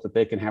in the hope that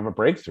they can have a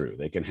breakthrough.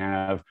 They can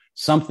have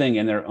something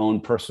in their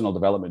own personal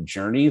development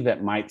journey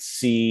that might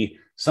see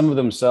some of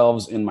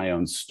themselves in my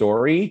own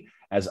story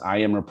as I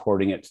am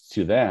reporting it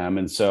to them.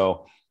 And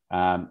so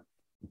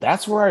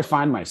that's where I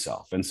find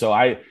myself. And so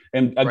I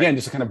am, again,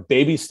 just kind of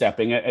baby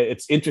stepping.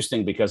 It's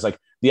interesting because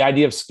the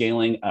idea of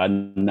scaling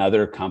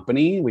another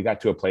company, we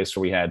got to a place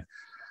where we had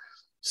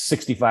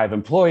 65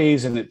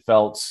 employees and it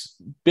felt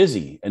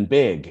busy and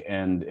big,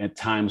 and at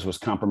times was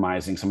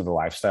compromising some of the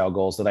lifestyle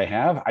goals that I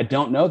have. I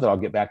don't know that I'll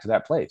get back to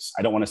that place.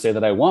 I don't want to say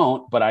that I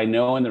won't, but I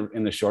know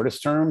in the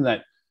shortest term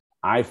that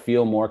I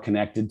feel more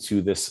connected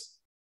to this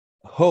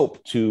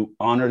hope to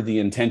honor the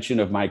intention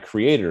of my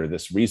creator,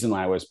 this reason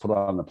I was put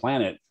on the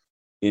planet,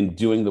 in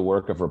doing the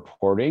work of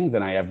reporting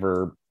than I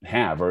ever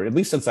have, or at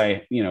least since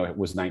I,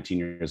 was 19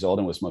 years old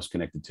and was most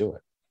connected to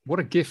it. What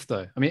a gift,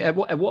 though. I mean, at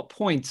what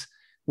point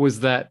was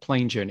that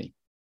plane journey?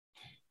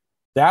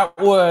 That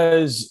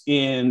was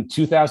in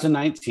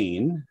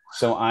 2019.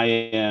 So I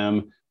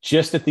am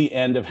just at the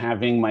end of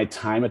having my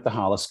time at the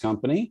Hollis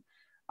Company.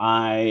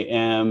 I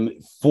am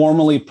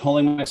formally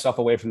pulling myself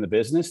away from the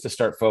business to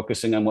start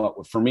focusing on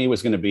what for me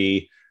was going to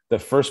be the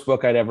first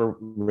book I'd ever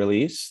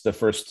release, the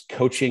first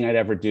coaching I'd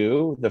ever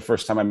do, the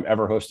first time I'm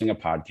ever hosting a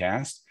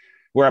podcast,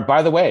 where,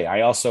 by the way,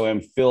 I also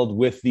am filled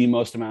with the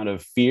most amount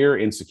of fear,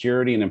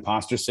 insecurity, and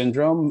imposter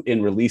syndrome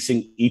in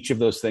releasing each of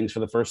those things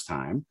for the first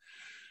time.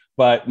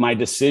 But my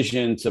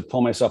decision to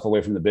pull myself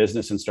away from the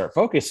business and start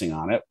focusing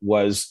on it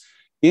was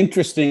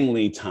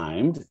interestingly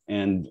timed,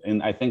 and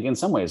I think in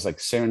some ways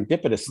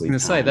serendipitously. I'm going to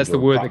say that's the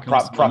word that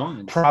comes to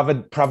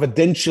mind.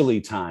 Providentially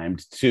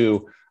timed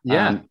to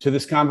to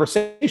this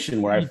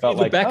conversation where I felt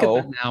like, back at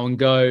that now and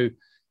go,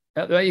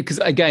 because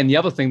again, the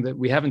other thing that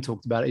we haven't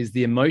talked about is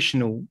the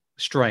emotional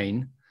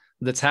strain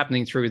that's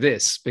happening through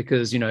this,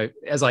 because,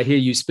 as I hear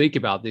you speak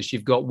about this,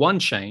 you've got one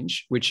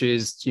change, which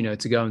is,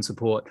 to go and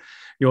support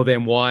your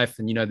then wife.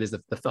 And, there's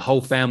the whole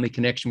family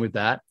connection with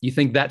that. You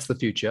think that's the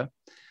future.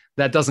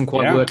 That doesn't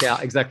quite work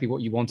out exactly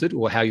what you wanted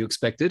or how you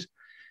expected,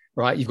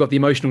 right? You've got the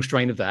emotional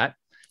strain of that.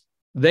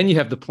 Then you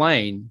have the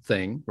plane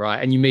thing,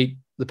 right? And you meet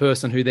the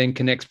person who then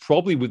connects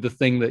probably with the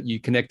thing that you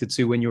connected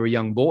to when you were a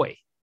young boy,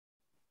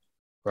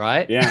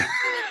 right? Yeah.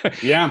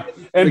 Yeah.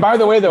 And by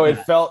the way, though,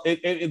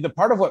 the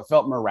part of what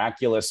felt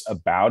miraculous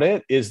about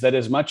it is that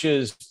as much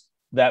as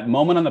that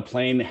moment on the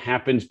plane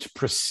happened to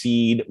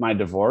precede my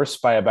divorce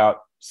by about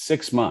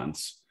 6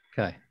 months,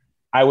 okay,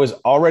 I was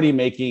already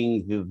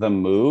making the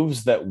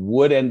moves that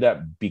would end up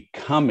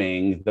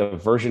becoming the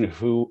version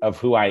of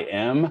who I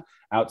am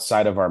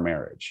outside of our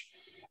marriage.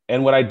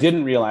 And what I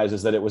didn't realize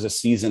is that it was a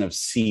season of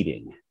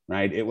seeding,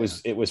 right? It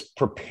was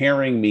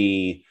preparing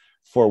me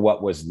for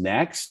what was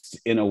next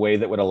in a way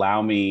that would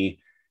allow me,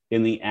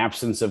 in the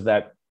absence of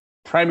that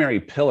primary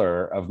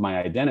pillar of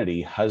my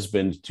identity,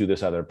 husband to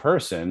this other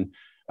person,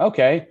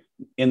 okay,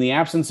 in the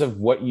absence of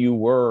what you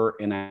were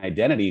in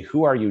identity,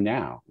 who are you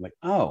now? Like,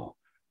 oh,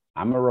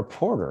 I'm a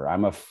reporter.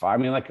 I'm a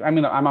father.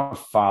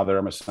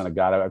 I'm a son of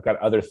God. I've got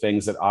other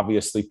things that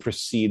obviously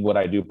precede what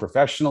I do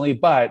professionally,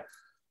 but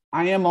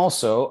I am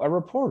also a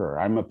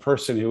reporter. I'm a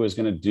person who is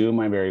going to do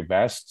my very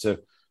best to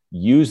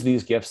use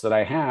these gifts that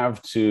I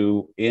have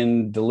to,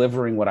 in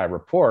delivering what I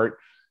report,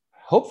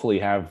 hopefully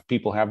have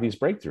people have these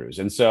breakthroughs.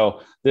 And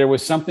so there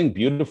was something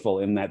beautiful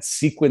in that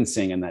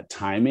sequencing and that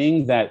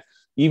timing, that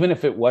even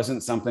if it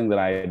wasn't something that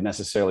I had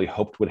necessarily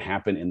hoped would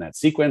happen in that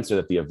sequence, or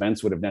that the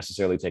events would have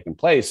necessarily taken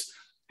place,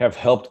 have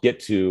helped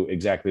get to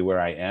exactly where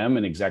I am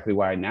and exactly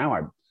why now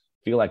I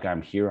feel like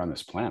I'm here on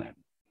this planet.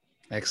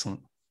 Excellent.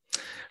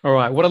 All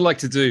right. What I'd like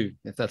to do,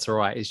 if that's all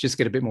right, is just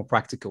get a bit more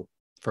practical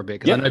for a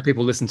bit, because I know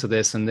people listen to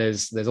this, and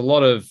there's a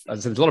lot of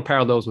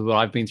parallels with what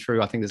I've been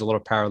through. I think there's a lot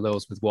of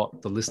parallels with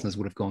what the listeners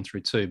would have gone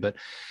through too. But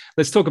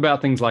let's talk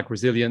about things like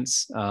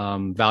resilience,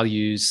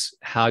 values,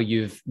 how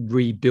you've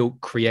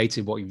rebuilt,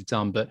 created what you've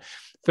done. But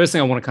first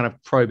thing I want to kind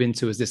of probe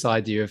into is this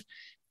idea of,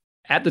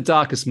 at the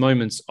darkest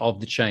moments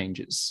of the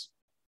changes,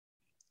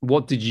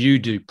 what did you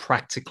do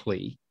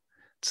practically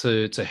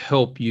to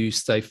help you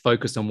stay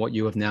focused on what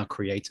you have now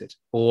created?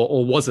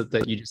 Or was it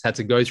that you just had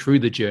to go through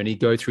the journey,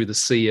 go through the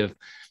sea of,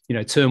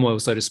 turmoil,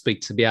 so to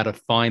speak, to be able to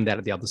find that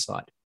at the other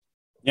side?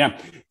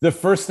 Yeah. The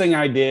first thing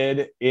I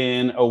did,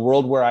 in a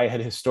world where I had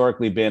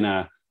historically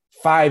been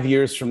 5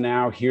 years from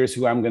now, here's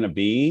who I'm going to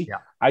be. Yeah.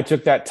 I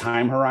took that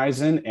time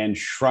horizon and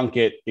shrunk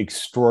it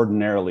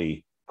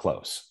extraordinarily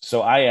close.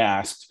 So I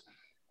asked,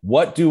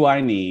 what do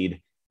I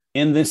need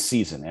in this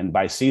season? And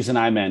by season,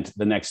 I meant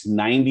the next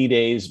 90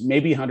 days,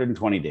 maybe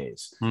 120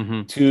 days,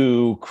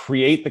 to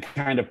create the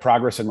kind of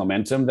progress and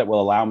momentum that will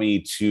allow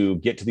me to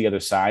get to the other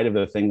side of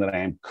the thing that I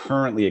am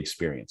currently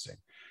experiencing.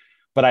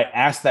 But I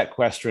asked that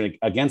question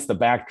against the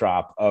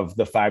backdrop of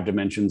the 5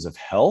 dimensions of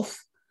health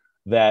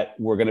that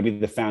were going to be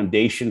the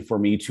foundation for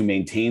me to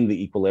maintain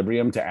the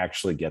equilibrium to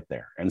actually get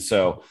there. And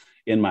so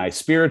in my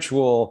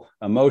spiritual,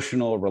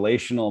 emotional,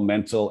 relational,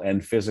 mental,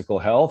 and physical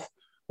health,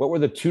 what were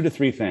the 2 to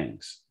 3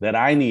 things that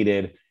I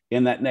needed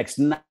in that next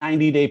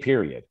 90-day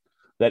period,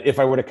 that if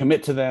I were to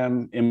commit to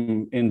them,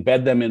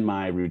 embed them in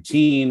my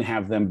routine,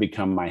 have them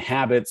become my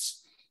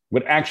habits,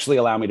 would actually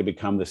allow me to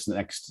become this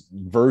next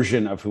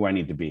version of who I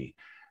need to be?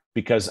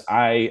 Because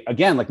I,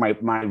 again, like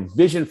my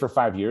vision for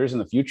 5 years in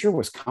the future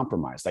was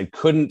compromised. I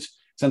couldn't,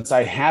 since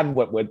I had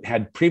what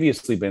had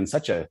previously been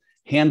such a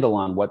handle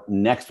on what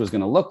next was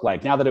going to look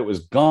like, now that it was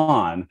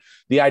gone,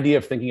 the idea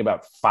of thinking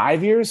about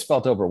 5 years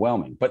felt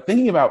overwhelming. But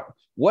thinking about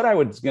what I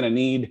was going to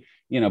need,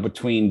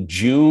 between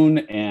June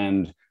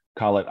and,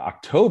 call it,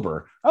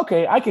 October.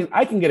 Okay, I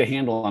can get a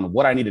handle on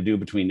what I need to do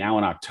between now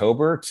and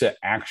October to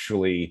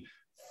actually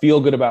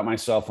feel good about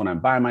myself when I'm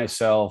by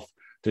myself,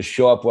 to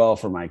show up well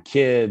for my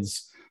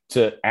kids,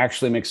 to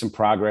actually make some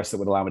progress that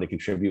would allow me to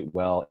contribute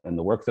well in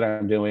the work that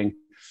I'm doing.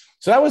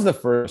 So that was the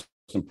first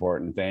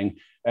important thing.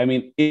 I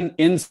mean,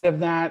 instead of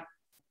that,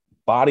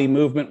 body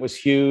movement was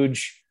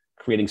huge.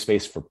 Creating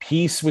space for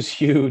peace was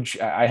huge.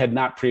 I had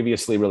not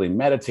previously really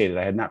meditated.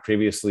 I had not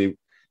previously,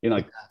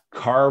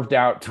 carved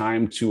out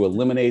time to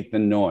eliminate the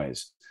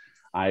noise.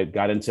 I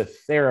got into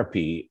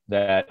therapy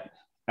that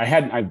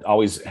I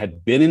always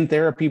had been in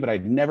therapy, but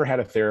I'd never had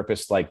a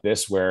therapist like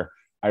this, where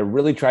I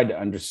really tried to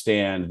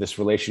understand this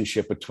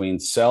relationship between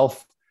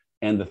self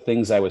and the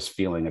things I was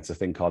feeling. It's a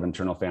thing called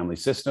internal family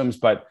systems.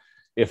 But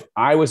if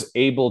I was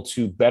able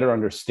to better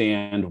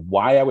understand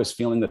why I was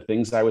feeling the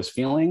things I was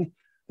feeling,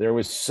 there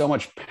was so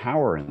much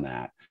power in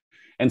that.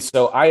 And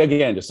so I,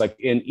 again, just like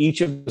in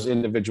each of those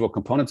individual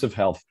components of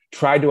health,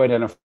 tried to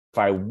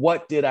identify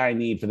what did I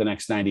need for the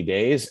next 90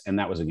 days. And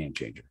that was a game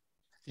changer.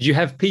 Did you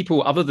have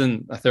people other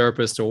than a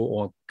therapist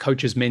or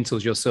coaches,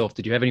 mentors yourself?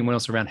 Did you have anyone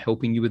else around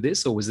helping you with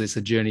this? Or was this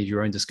a journey of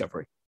your own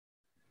discovery?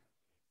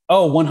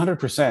 Oh,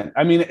 100%.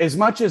 I mean, as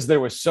much as there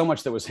was so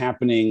much that was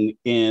happening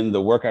in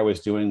the work I was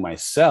doing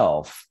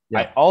myself,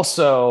 Yeah.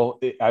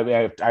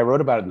 I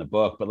wrote about it in the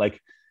book, but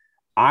like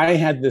I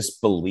had this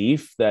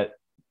belief that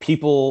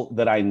people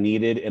that I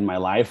needed in my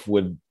life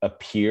would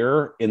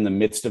appear in the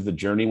midst of the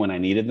journey when I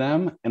needed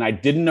them. And I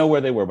didn't know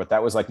where they were, but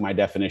that was like my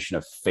definition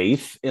of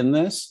faith in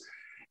this.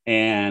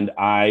 And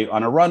I,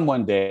 on a run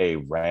one day,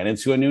 ran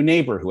into a new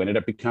neighbor who ended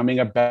up becoming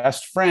a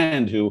best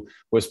friend, who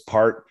was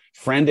part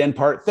friend and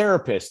part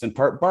therapist and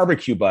part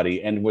barbecue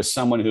buddy, and was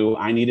someone who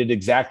I needed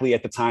exactly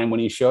at the time when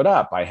he showed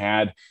up. I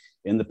had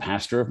in the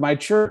pastor of my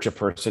church a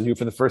person who,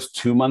 for the first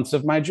 2 months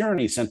of my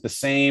journey, sent the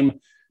same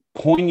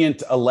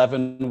poignant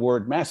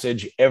 11-word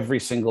message every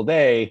single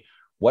day.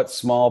 What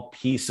small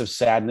piece of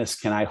sadness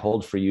can I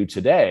hold for you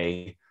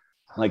today?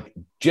 Like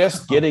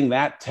just getting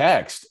that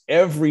text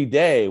every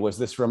day was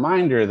this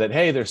reminder that,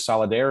 hey, there's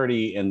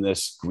solidarity in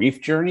this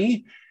grief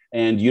journey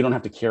and you don't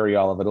have to carry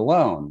all of it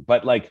alone.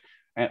 But like,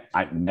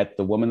 I met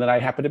the woman that I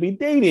happen to be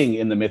dating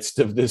in the midst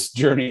of this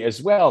journey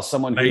as well.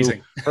 Someone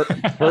Amazing. who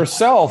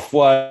herself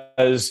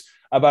was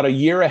about a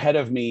year ahead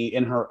of me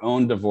in her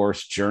own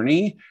divorce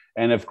journey.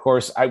 And of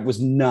course, I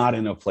was not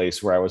in a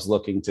place where I was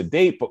looking to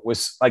date, but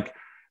was like,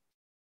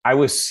 I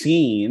was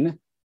seen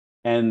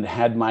and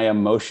had my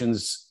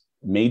emotions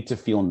made to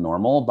feel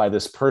normal by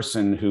this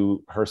person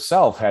who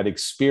herself had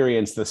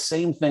experienced the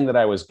same thing that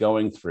I was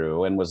going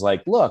through, and was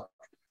like, look,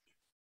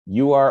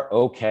 you are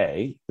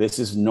okay. This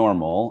is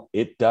normal.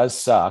 It does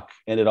suck.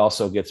 And it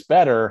also gets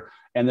better.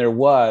 And there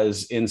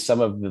was, in some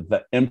of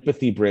the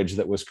empathy bridge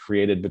that was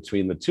created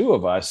between the two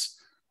of us,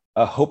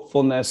 a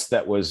hopefulness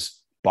that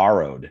was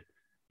borrowed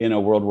in a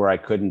world where I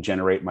couldn't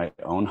generate my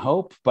own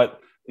hope. But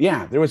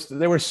yeah, there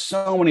were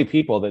so many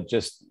people that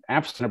just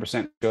absolutely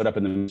 100% showed up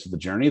in the midst of the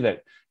journey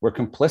that were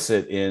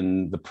complicit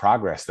in the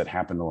progress that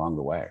happened along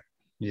the way.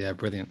 Yeah,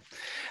 brilliant.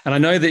 And I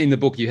know that in the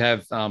book you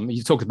have,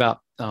 you talked about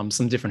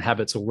some different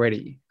habits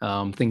already,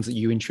 things that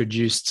you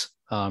introduced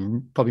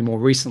probably more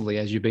recently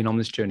as you've been on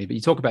this journey, but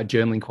you talk about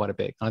journaling quite a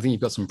bit. And I think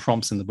you've got some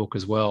prompts in the book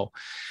as well.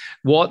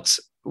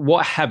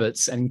 What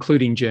habits, and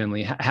including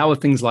journaling, how are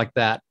things like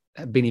that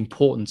been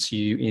important to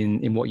you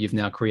in what you've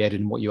now created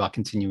and what you are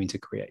continuing to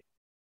create?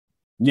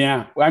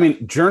 Yeah. I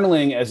mean,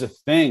 journaling as a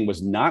thing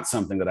was not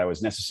something that I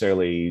was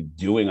necessarily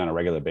doing on a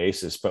regular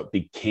basis, but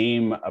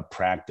became a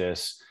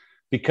practice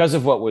because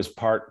of what was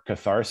part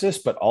catharsis,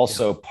 but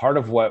also part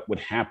of what would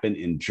happen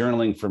in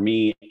journaling for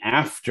me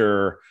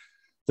after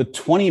the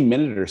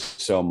 20-minute or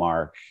so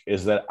mark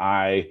is that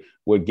I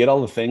would get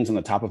all the things on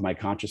the top of my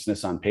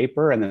consciousness on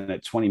paper. And then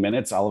at 20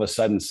 minutes, all of a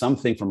sudden,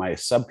 something from my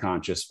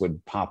subconscious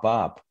would pop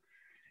up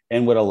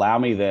and would allow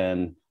me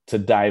then to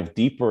dive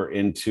deeper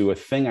into a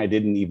thing I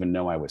didn't even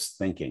know I was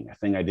thinking, a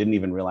thing I didn't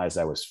even realize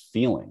I was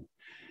feeling.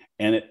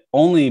 And it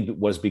only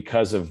was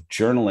because of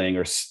journaling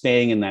or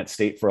staying in that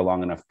state for a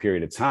long enough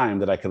period of time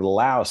that I could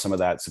allow some of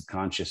that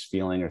subconscious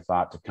feeling or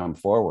thought to come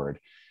forward.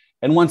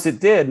 And once it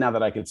did, now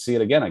that I could see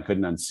it again, I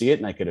couldn't unsee it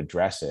and I could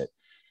address it.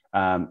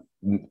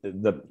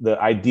 The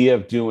idea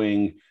of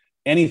doing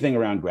anything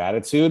around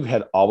gratitude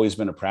had always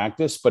been a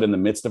practice, but in the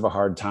midst of a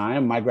hard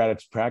time, my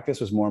gratitude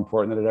practice was more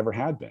important than it ever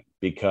had been,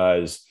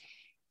 because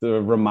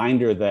the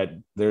reminder that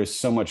there's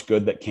so much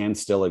good that can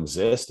still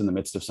exist in the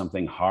midst of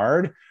something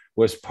hard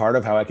was part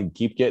of how I could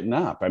keep getting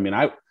up. I mean,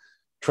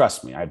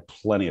 trust me, I had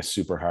plenty of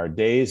super hard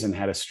days and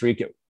had a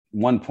streak at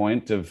one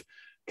point of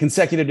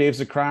consecutive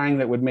days of crying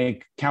that would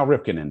make Cal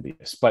Ripken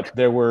envious. But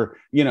there were,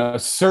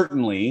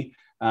 certainly,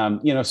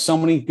 so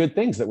many good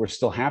things that were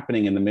still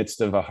happening in the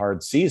midst of a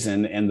hard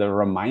season. And the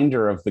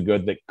reminder of the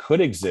good that could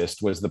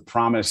exist was the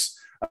promise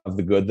of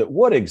the good that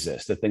would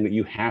exist, the thing that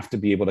you have to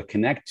be able to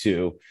connect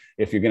to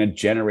if you're going to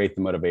generate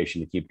the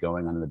motivation to keep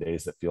going on the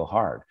days that feel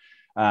hard.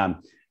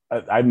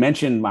 I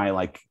mentioned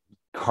my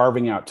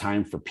carving out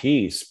time for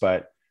peace,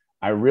 but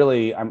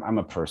I'm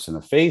a person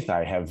of faith.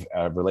 I have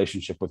a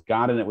relationship with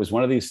God. And it was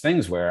one of these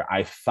things where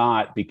I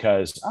thought,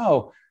 because,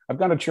 I've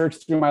gone to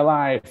church through my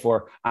life,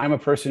 or I'm a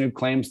person who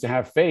claims to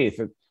have faith,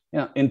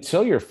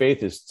 until your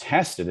faith is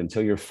tested,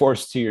 until you're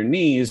forced to your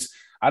knees,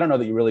 I don't know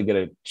that you really get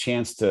a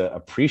chance to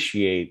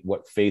appreciate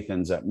what faith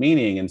ends up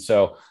meaning. And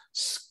so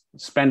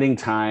spending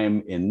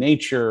time in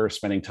nature,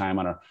 spending time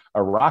on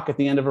a rock at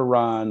the end of a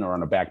run, or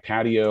on a back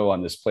patio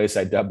on this place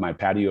I dubbed my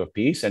patio of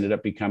peace, ended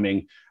up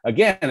becoming,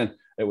 again,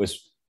 it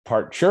was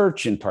part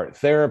church and part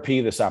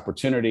therapy, this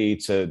opportunity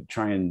to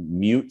try and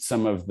mute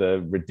some of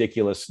the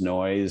ridiculous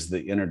noise, the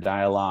inner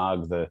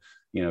dialogue, the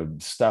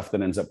stuff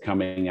that ends up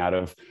coming out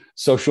of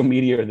social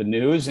media or the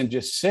news, and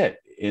just sit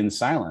in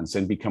silence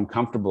and become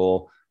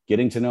comfortable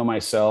getting to know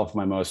myself,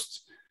 my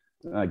most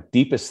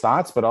deepest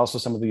thoughts, but also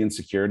some of the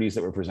insecurities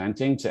that we're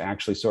presenting, to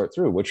actually sort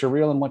through which are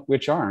real and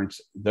which aren't.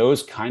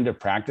 Those kind of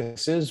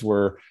practices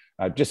were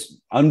just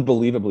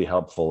unbelievably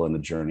helpful in the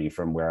journey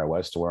from where I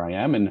was to where I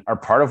am, and are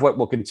part of what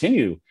will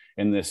continue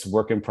in this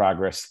work in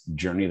progress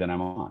journey that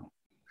I'm on.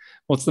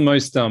 What's the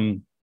most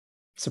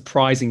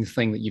surprising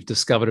thing that you've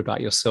discovered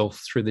about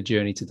yourself through the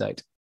journey to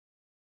date?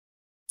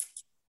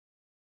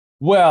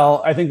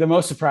 Well, I think the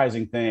most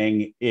surprising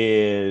thing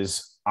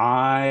is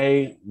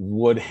I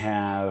would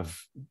have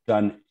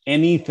done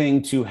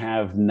anything to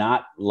have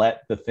not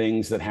let the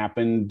things that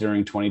happened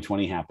during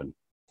 2020 happen.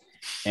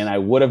 And I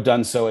would have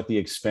done so at the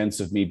expense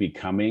of me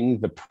becoming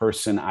the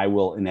person I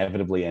will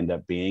inevitably end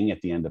up being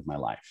at the end of my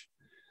life.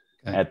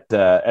 Okay.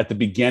 At the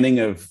beginning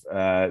of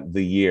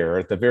the year,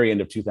 at the very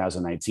end of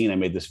 2019, I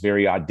made this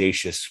very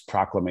audacious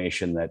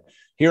proclamation that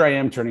here I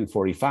am turning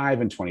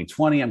 45 in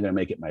 2020. I'm going to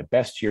make it my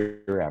best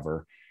year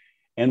ever.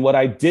 And what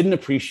I didn't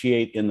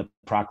appreciate in the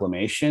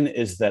proclamation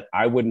is that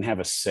I wouldn't have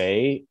a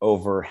say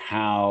over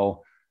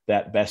how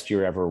that best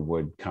year ever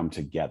would come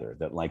together,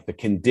 that like the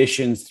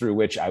conditions through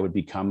which I would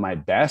become my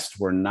best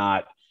were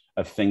not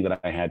a thing that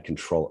I had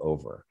control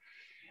over.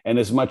 And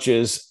as much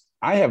as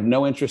I have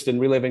no interest in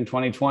reliving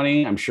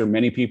 2020, I'm sure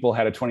many people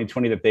had a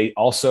 2020 that they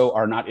also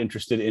are not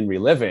interested in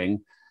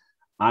reliving.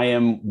 I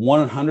am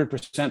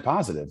 100%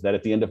 positive that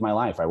at the end of my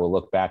life, I will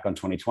look back on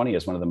 2020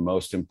 as one of the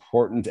most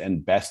important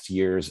and best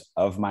years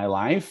of my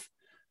life,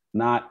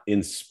 not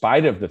in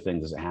spite of the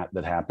things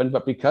that happened,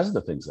 but because of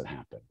the things that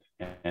happened.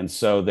 And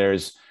so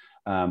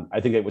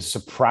I think it was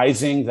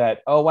surprising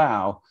that, oh,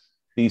 wow,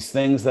 these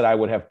things that I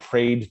would have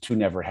prayed to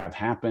never have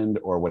happened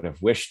or would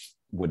have wished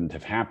wouldn't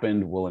have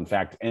happened will in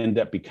fact end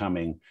up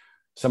becoming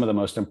some of the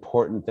most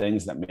important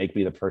things that make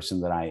me the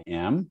person that I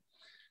am.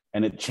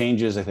 And it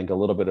changes, I think, a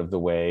little bit of the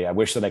way I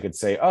wish that I could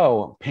say,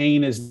 oh,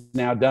 pain is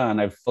now done.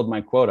 I've filled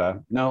my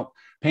quota. No,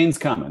 pain's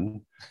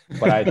coming.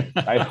 But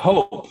I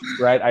hope,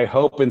 right? I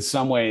hope in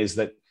some ways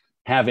that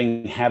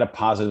having had a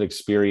positive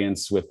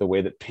experience with the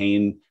way that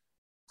pain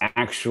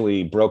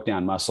actually broke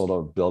down muscle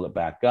to build it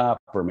back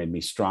up or made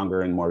me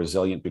stronger and more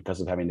resilient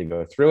because of having to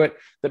go through it,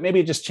 that maybe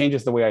it just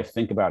changes the way I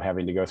think about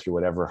having to go through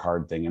whatever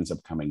hard thing ends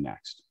up coming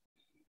next.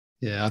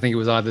 Yeah, I think it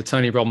was either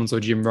Tony Robbins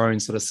or Jim Rohn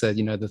sort of said,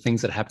 the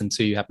things that happen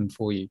to you happen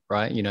for you,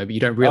 right? But you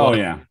don't realize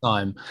at the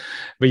time.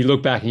 But you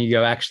look back and you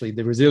go, actually,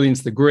 the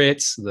resilience, the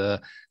grits,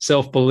 the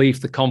self-belief,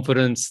 the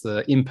confidence,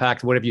 the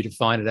impact, whatever you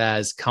define it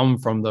as, come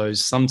from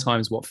those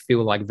sometimes what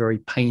feel like very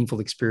painful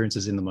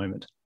experiences in the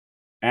moment.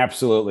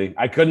 Absolutely.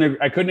 I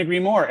couldn't agree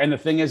more. And the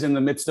thing is, in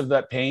the midst of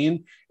that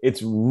pain,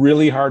 it's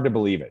really hard to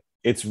believe it.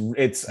 It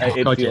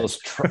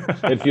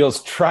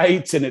feels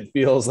trite and it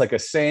feels like a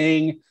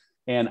saying.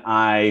 And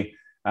I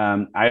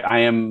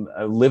am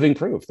living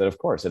proof that, of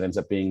course, it ends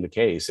up being the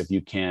case. If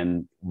you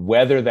can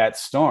weather that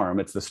storm,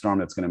 it's the storm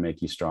that's going to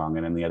make you strong.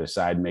 And on the other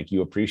side, make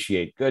you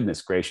appreciate,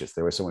 goodness gracious,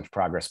 there was so much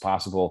progress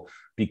possible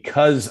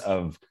because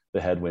of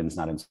the headwinds,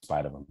 not in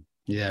spite of them.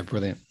 Yeah,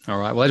 brilliant. All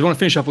right. Well, I just want to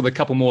finish up with a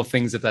couple more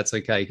things, if that's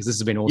okay, because this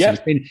has been awesome.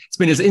 Yeah. It's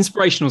been as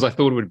inspirational as I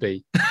thought it would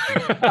be.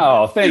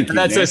 Oh, thank you. And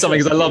that says something,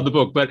 because I love the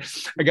book. But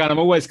again, I'm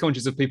always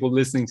conscious of people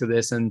listening to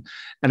this. And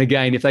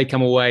again, if they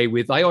come away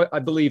with, I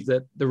believe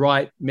that the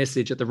right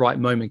message at the right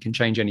moment can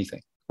change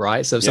anything.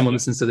 Right. So if someone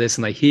listens to this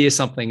and they hear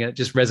something and it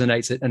just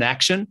resonates an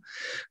action,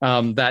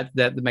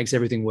 that makes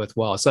everything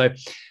worthwhile. So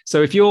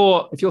if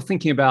you're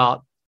thinking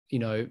about,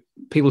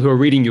 people who are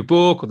reading your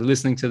book or they're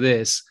listening to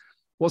this,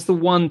 what's the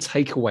one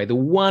takeaway, the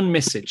one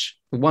message,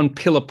 the one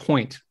pillar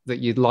point that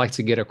you'd like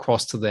to get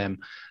across to them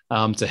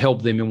to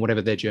help them in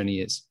whatever their journey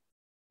is?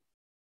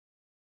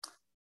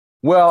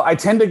 Well, I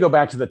tend to go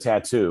back to the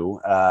tattoo.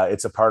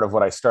 It's a part of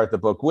what I start the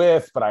book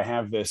with, but I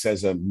have this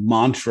as a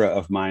mantra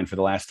of mine for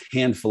the last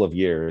handful of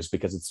years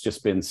because it's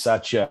just been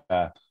such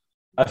a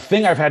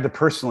thing I've had to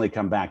personally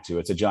come back to.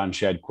 It's a John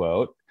Shedd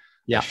quote.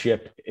 Yeah. A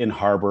ship in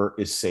harbor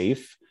is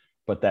safe,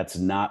 but that's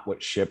not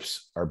what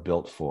ships are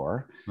built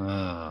for.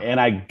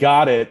 And I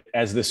got it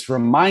as this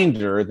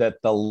reminder that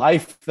the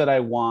life that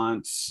I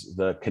want,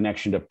 the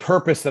connection to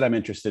purpose that I'm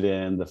interested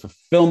in, the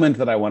fulfillment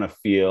that I want to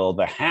feel,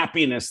 the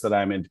happiness that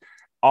I'm in,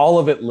 all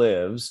of it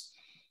lives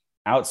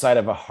outside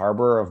of a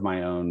harbor of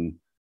my own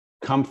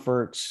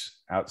comfort,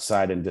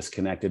 outside and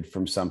disconnected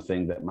from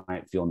something that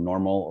might feel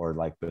normal or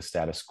like the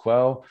status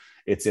quo.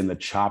 It's in the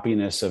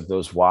choppiness of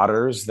those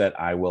waters that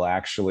I will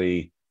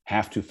actually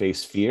have to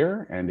face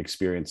fear and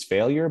experience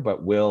failure,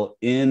 but will,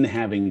 in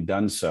having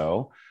done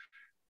so,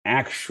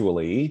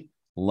 actually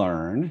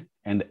learn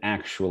and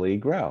actually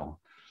grow.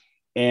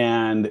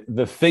 And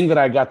the thing that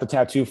I got the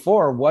tattoo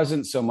for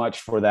wasn't so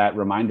much for that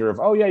reminder of,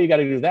 oh yeah, you got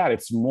to do that.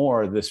 It's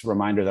more this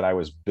reminder that I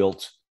was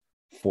built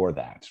for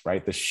that,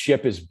 right? The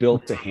ship is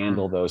built to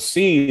handle those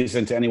seas.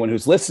 And to anyone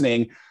who's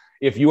listening,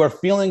 if you are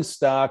feeling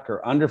stuck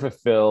or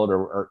underfulfilled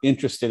or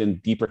interested in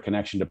deeper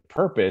connection to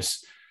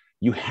purpose,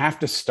 you have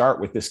to start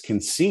with this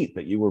conceit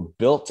that you were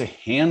built to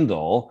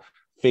handle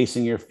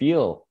facing your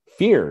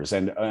fears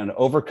and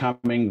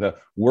overcoming the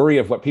worry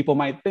of what people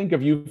might think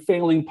of you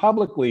failing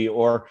publicly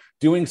or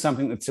doing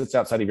something that sits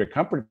outside of your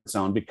comfort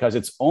zone, because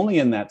it's only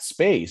in that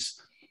space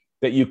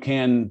that you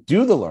can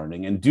do the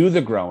learning and do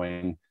the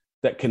growing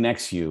that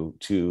connects you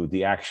to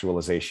the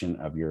actualization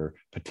of your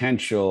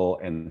potential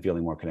and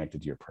feeling more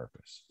connected to your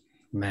purpose.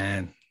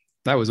 Man,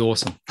 that was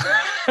awesome.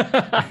 And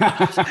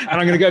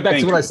I'm going to go back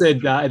to what I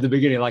said at the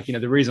beginning.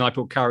 The reason I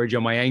put courage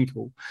on my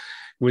ankle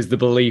was the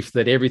belief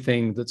that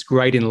everything that's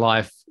great in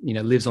life,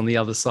 lives on the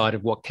other side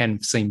of what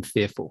can seem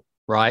fearful,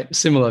 right?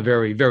 Similar,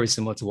 very, very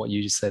similar to what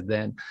you just said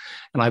then.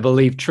 And I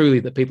believe truly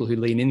that people who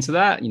lean into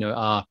that,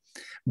 are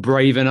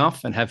brave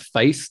enough and have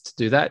faith to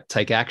do that,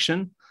 take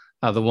action,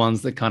 are the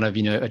ones that kind of,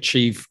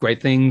 achieve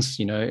great things,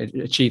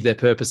 achieve their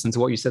purpose. And to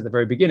what you said at the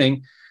very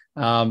beginning,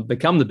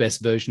 become the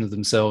best version of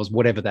themselves,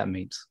 whatever that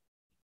means.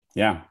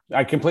 Yeah,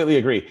 I completely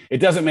agree. It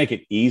doesn't make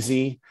it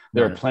easy.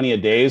 There are plenty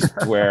of days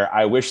where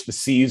I wish the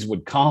seas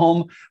would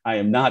calm. I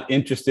am not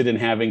interested in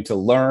having to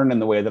learn in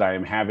the way that I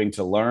am having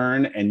to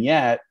learn. And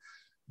yet,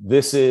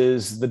 this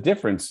is the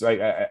difference.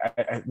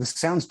 This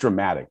sounds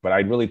dramatic, but I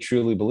really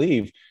truly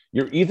believe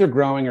you're either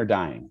growing or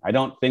dying. I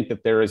don't think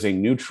that there is a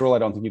neutral. I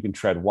don't think you can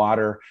tread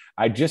water.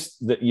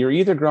 That you're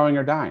either growing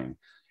or dying.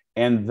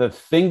 And the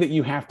thing that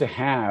you have to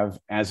have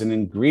as an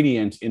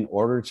ingredient in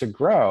order to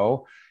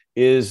grow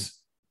is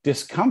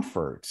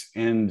discomfort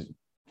and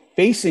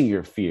facing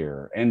your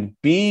fear and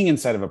being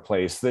inside of a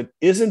place that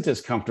isn't as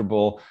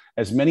comfortable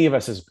as many of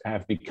us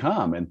have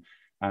become. And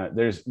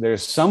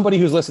there's somebody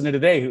who's listening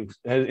today who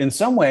has, in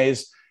some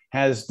ways,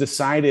 has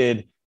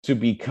decided to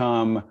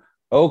become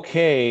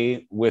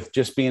okay with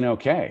just being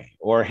okay,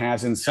 or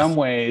has in some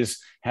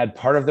ways had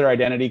part of their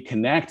identity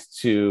connect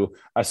to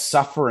a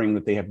suffering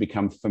that they have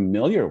become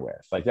familiar with.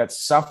 Like, that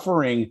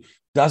suffering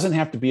doesn't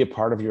have to be a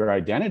part of your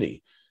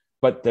identity,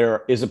 but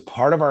there is a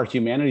part of our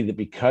humanity that,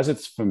 because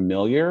it's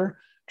familiar,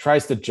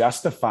 tries to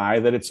justify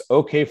that it's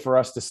okay for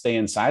us to stay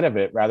inside of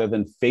it rather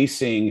than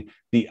facing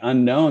the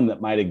unknown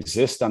that might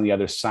exist on the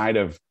other side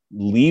of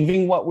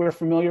leaving what we're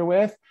familiar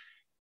with.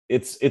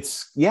 It's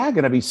going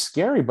to be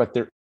scary, but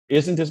there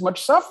isn't as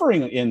much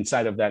suffering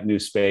inside of that new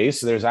space.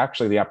 There's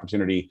actually the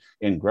opportunity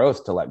in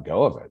growth to let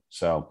go of it.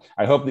 So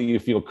I hope that you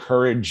feel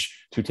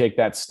courage to take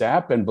that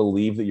step and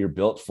believe that you're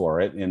built for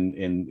it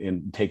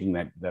in taking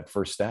that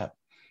first step.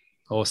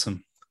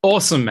 Awesome,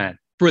 man.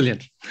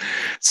 Brilliant.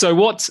 So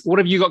what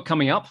have you got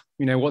coming up?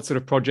 What sort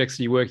of projects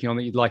are you working on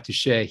that you'd like to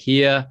share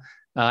here?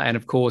 And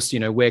of course,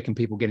 where can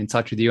people get in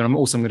touch with you? And I'm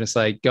going to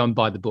say, go and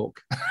buy the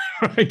book.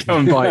 Go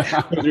and buy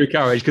Through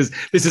Courage, because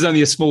this is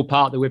only a small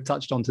part that we've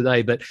touched on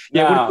today. But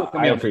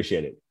I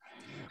appreciate it.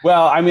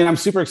 Well, I'm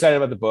super excited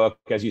about the book.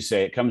 As you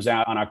say, it comes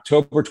out on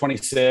October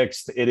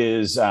 26th. It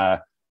is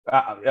of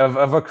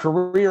a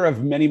career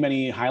of many,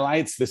 many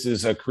highlights. This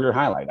is a career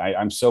highlight.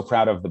 I'm so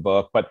proud of the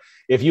book. But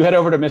if you head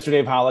over to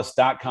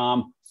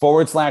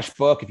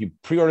mrdavehollis.com/book, if you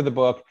pre-order the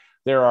book,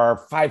 there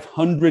are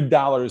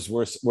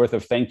 $500 worth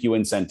of thank you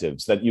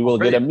incentives that you will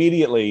get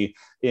immediately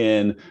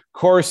in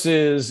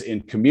courses,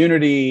 in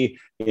community,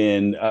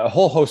 in a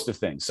whole host of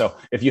things. So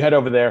if you head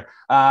over there,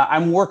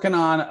 I'm working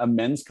on a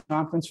men's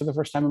conference for the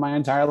first time in my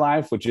entire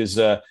life, which is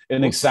an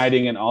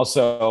exciting and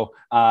also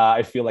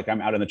I feel like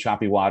I'm out in the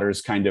choppy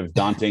waters kind of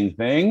daunting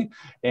thing.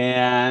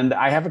 And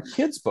I have a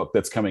kid's book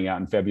that's coming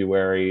out in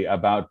February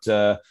about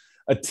a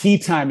tea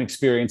time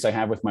experience I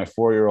have with my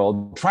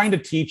 4-year-old, trying to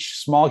teach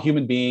small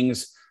human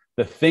beings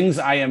the things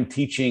I am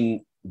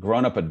teaching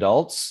grown-up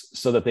adults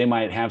so that they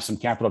might have some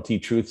capital T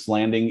truths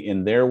landing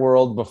in their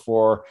world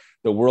before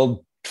the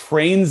world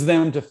trains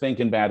them to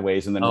think in bad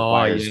ways and then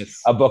requires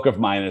a book of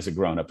mine as a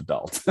grown-up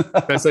adult.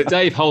 So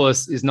Dave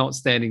Hollis is not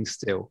standing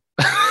still.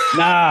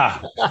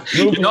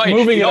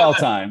 Moving at all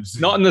times.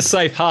 Not in the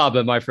safe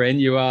harbor, my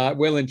friend. You are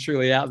well and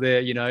truly out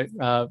there,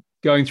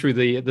 going through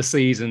the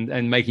seas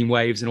and making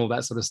waves and all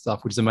that sort of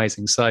stuff, which is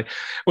amazing. So,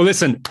 well,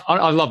 listen,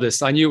 I love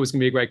this. I knew it was going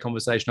to be a great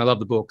conversation. I love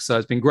the book. So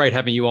it's been great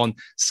having you on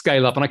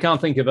Scale Up. And I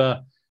can't think of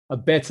a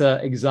better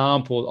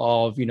example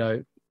of,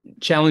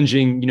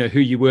 challenging, who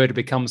you were to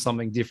become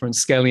something different,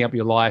 scaling up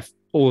your life,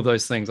 all of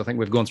those things. I think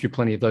we've gone through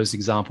plenty of those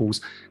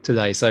examples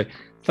today. So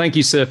thank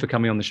you, sir, for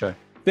coming on the show.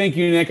 Thank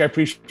you, Nick. I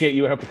appreciate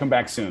you. I hope to come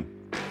back soon.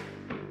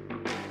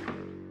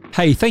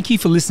 Hey, thank you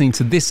for listening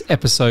to this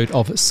episode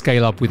of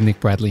Scale Up with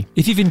Nick Bradley.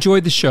 If you've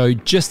enjoyed the show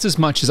just as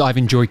much as I've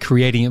enjoyed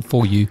creating it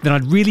for you, then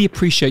I'd really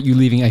appreciate you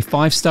leaving a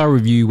 5-star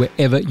review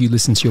wherever you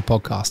listen to your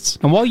podcasts.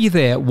 And while you're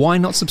there, why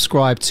not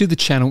subscribe to the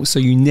channel so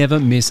you never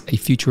miss a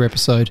future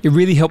episode? It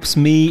really helps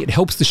me, it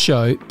helps the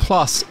show,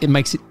 plus it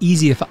makes it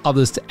easier for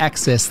others to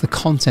access the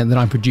content that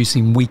I'm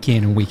producing week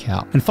in and week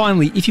out. And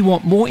finally, if you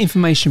want more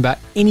information about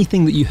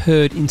anything that you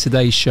heard in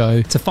today's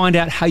show, to find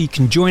out how you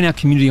can join our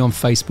community on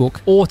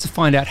Facebook, or to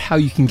find out how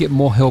you can get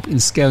more help in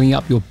scaling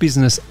up your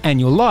business and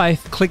your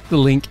life, click the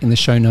link in the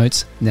show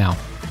notes now.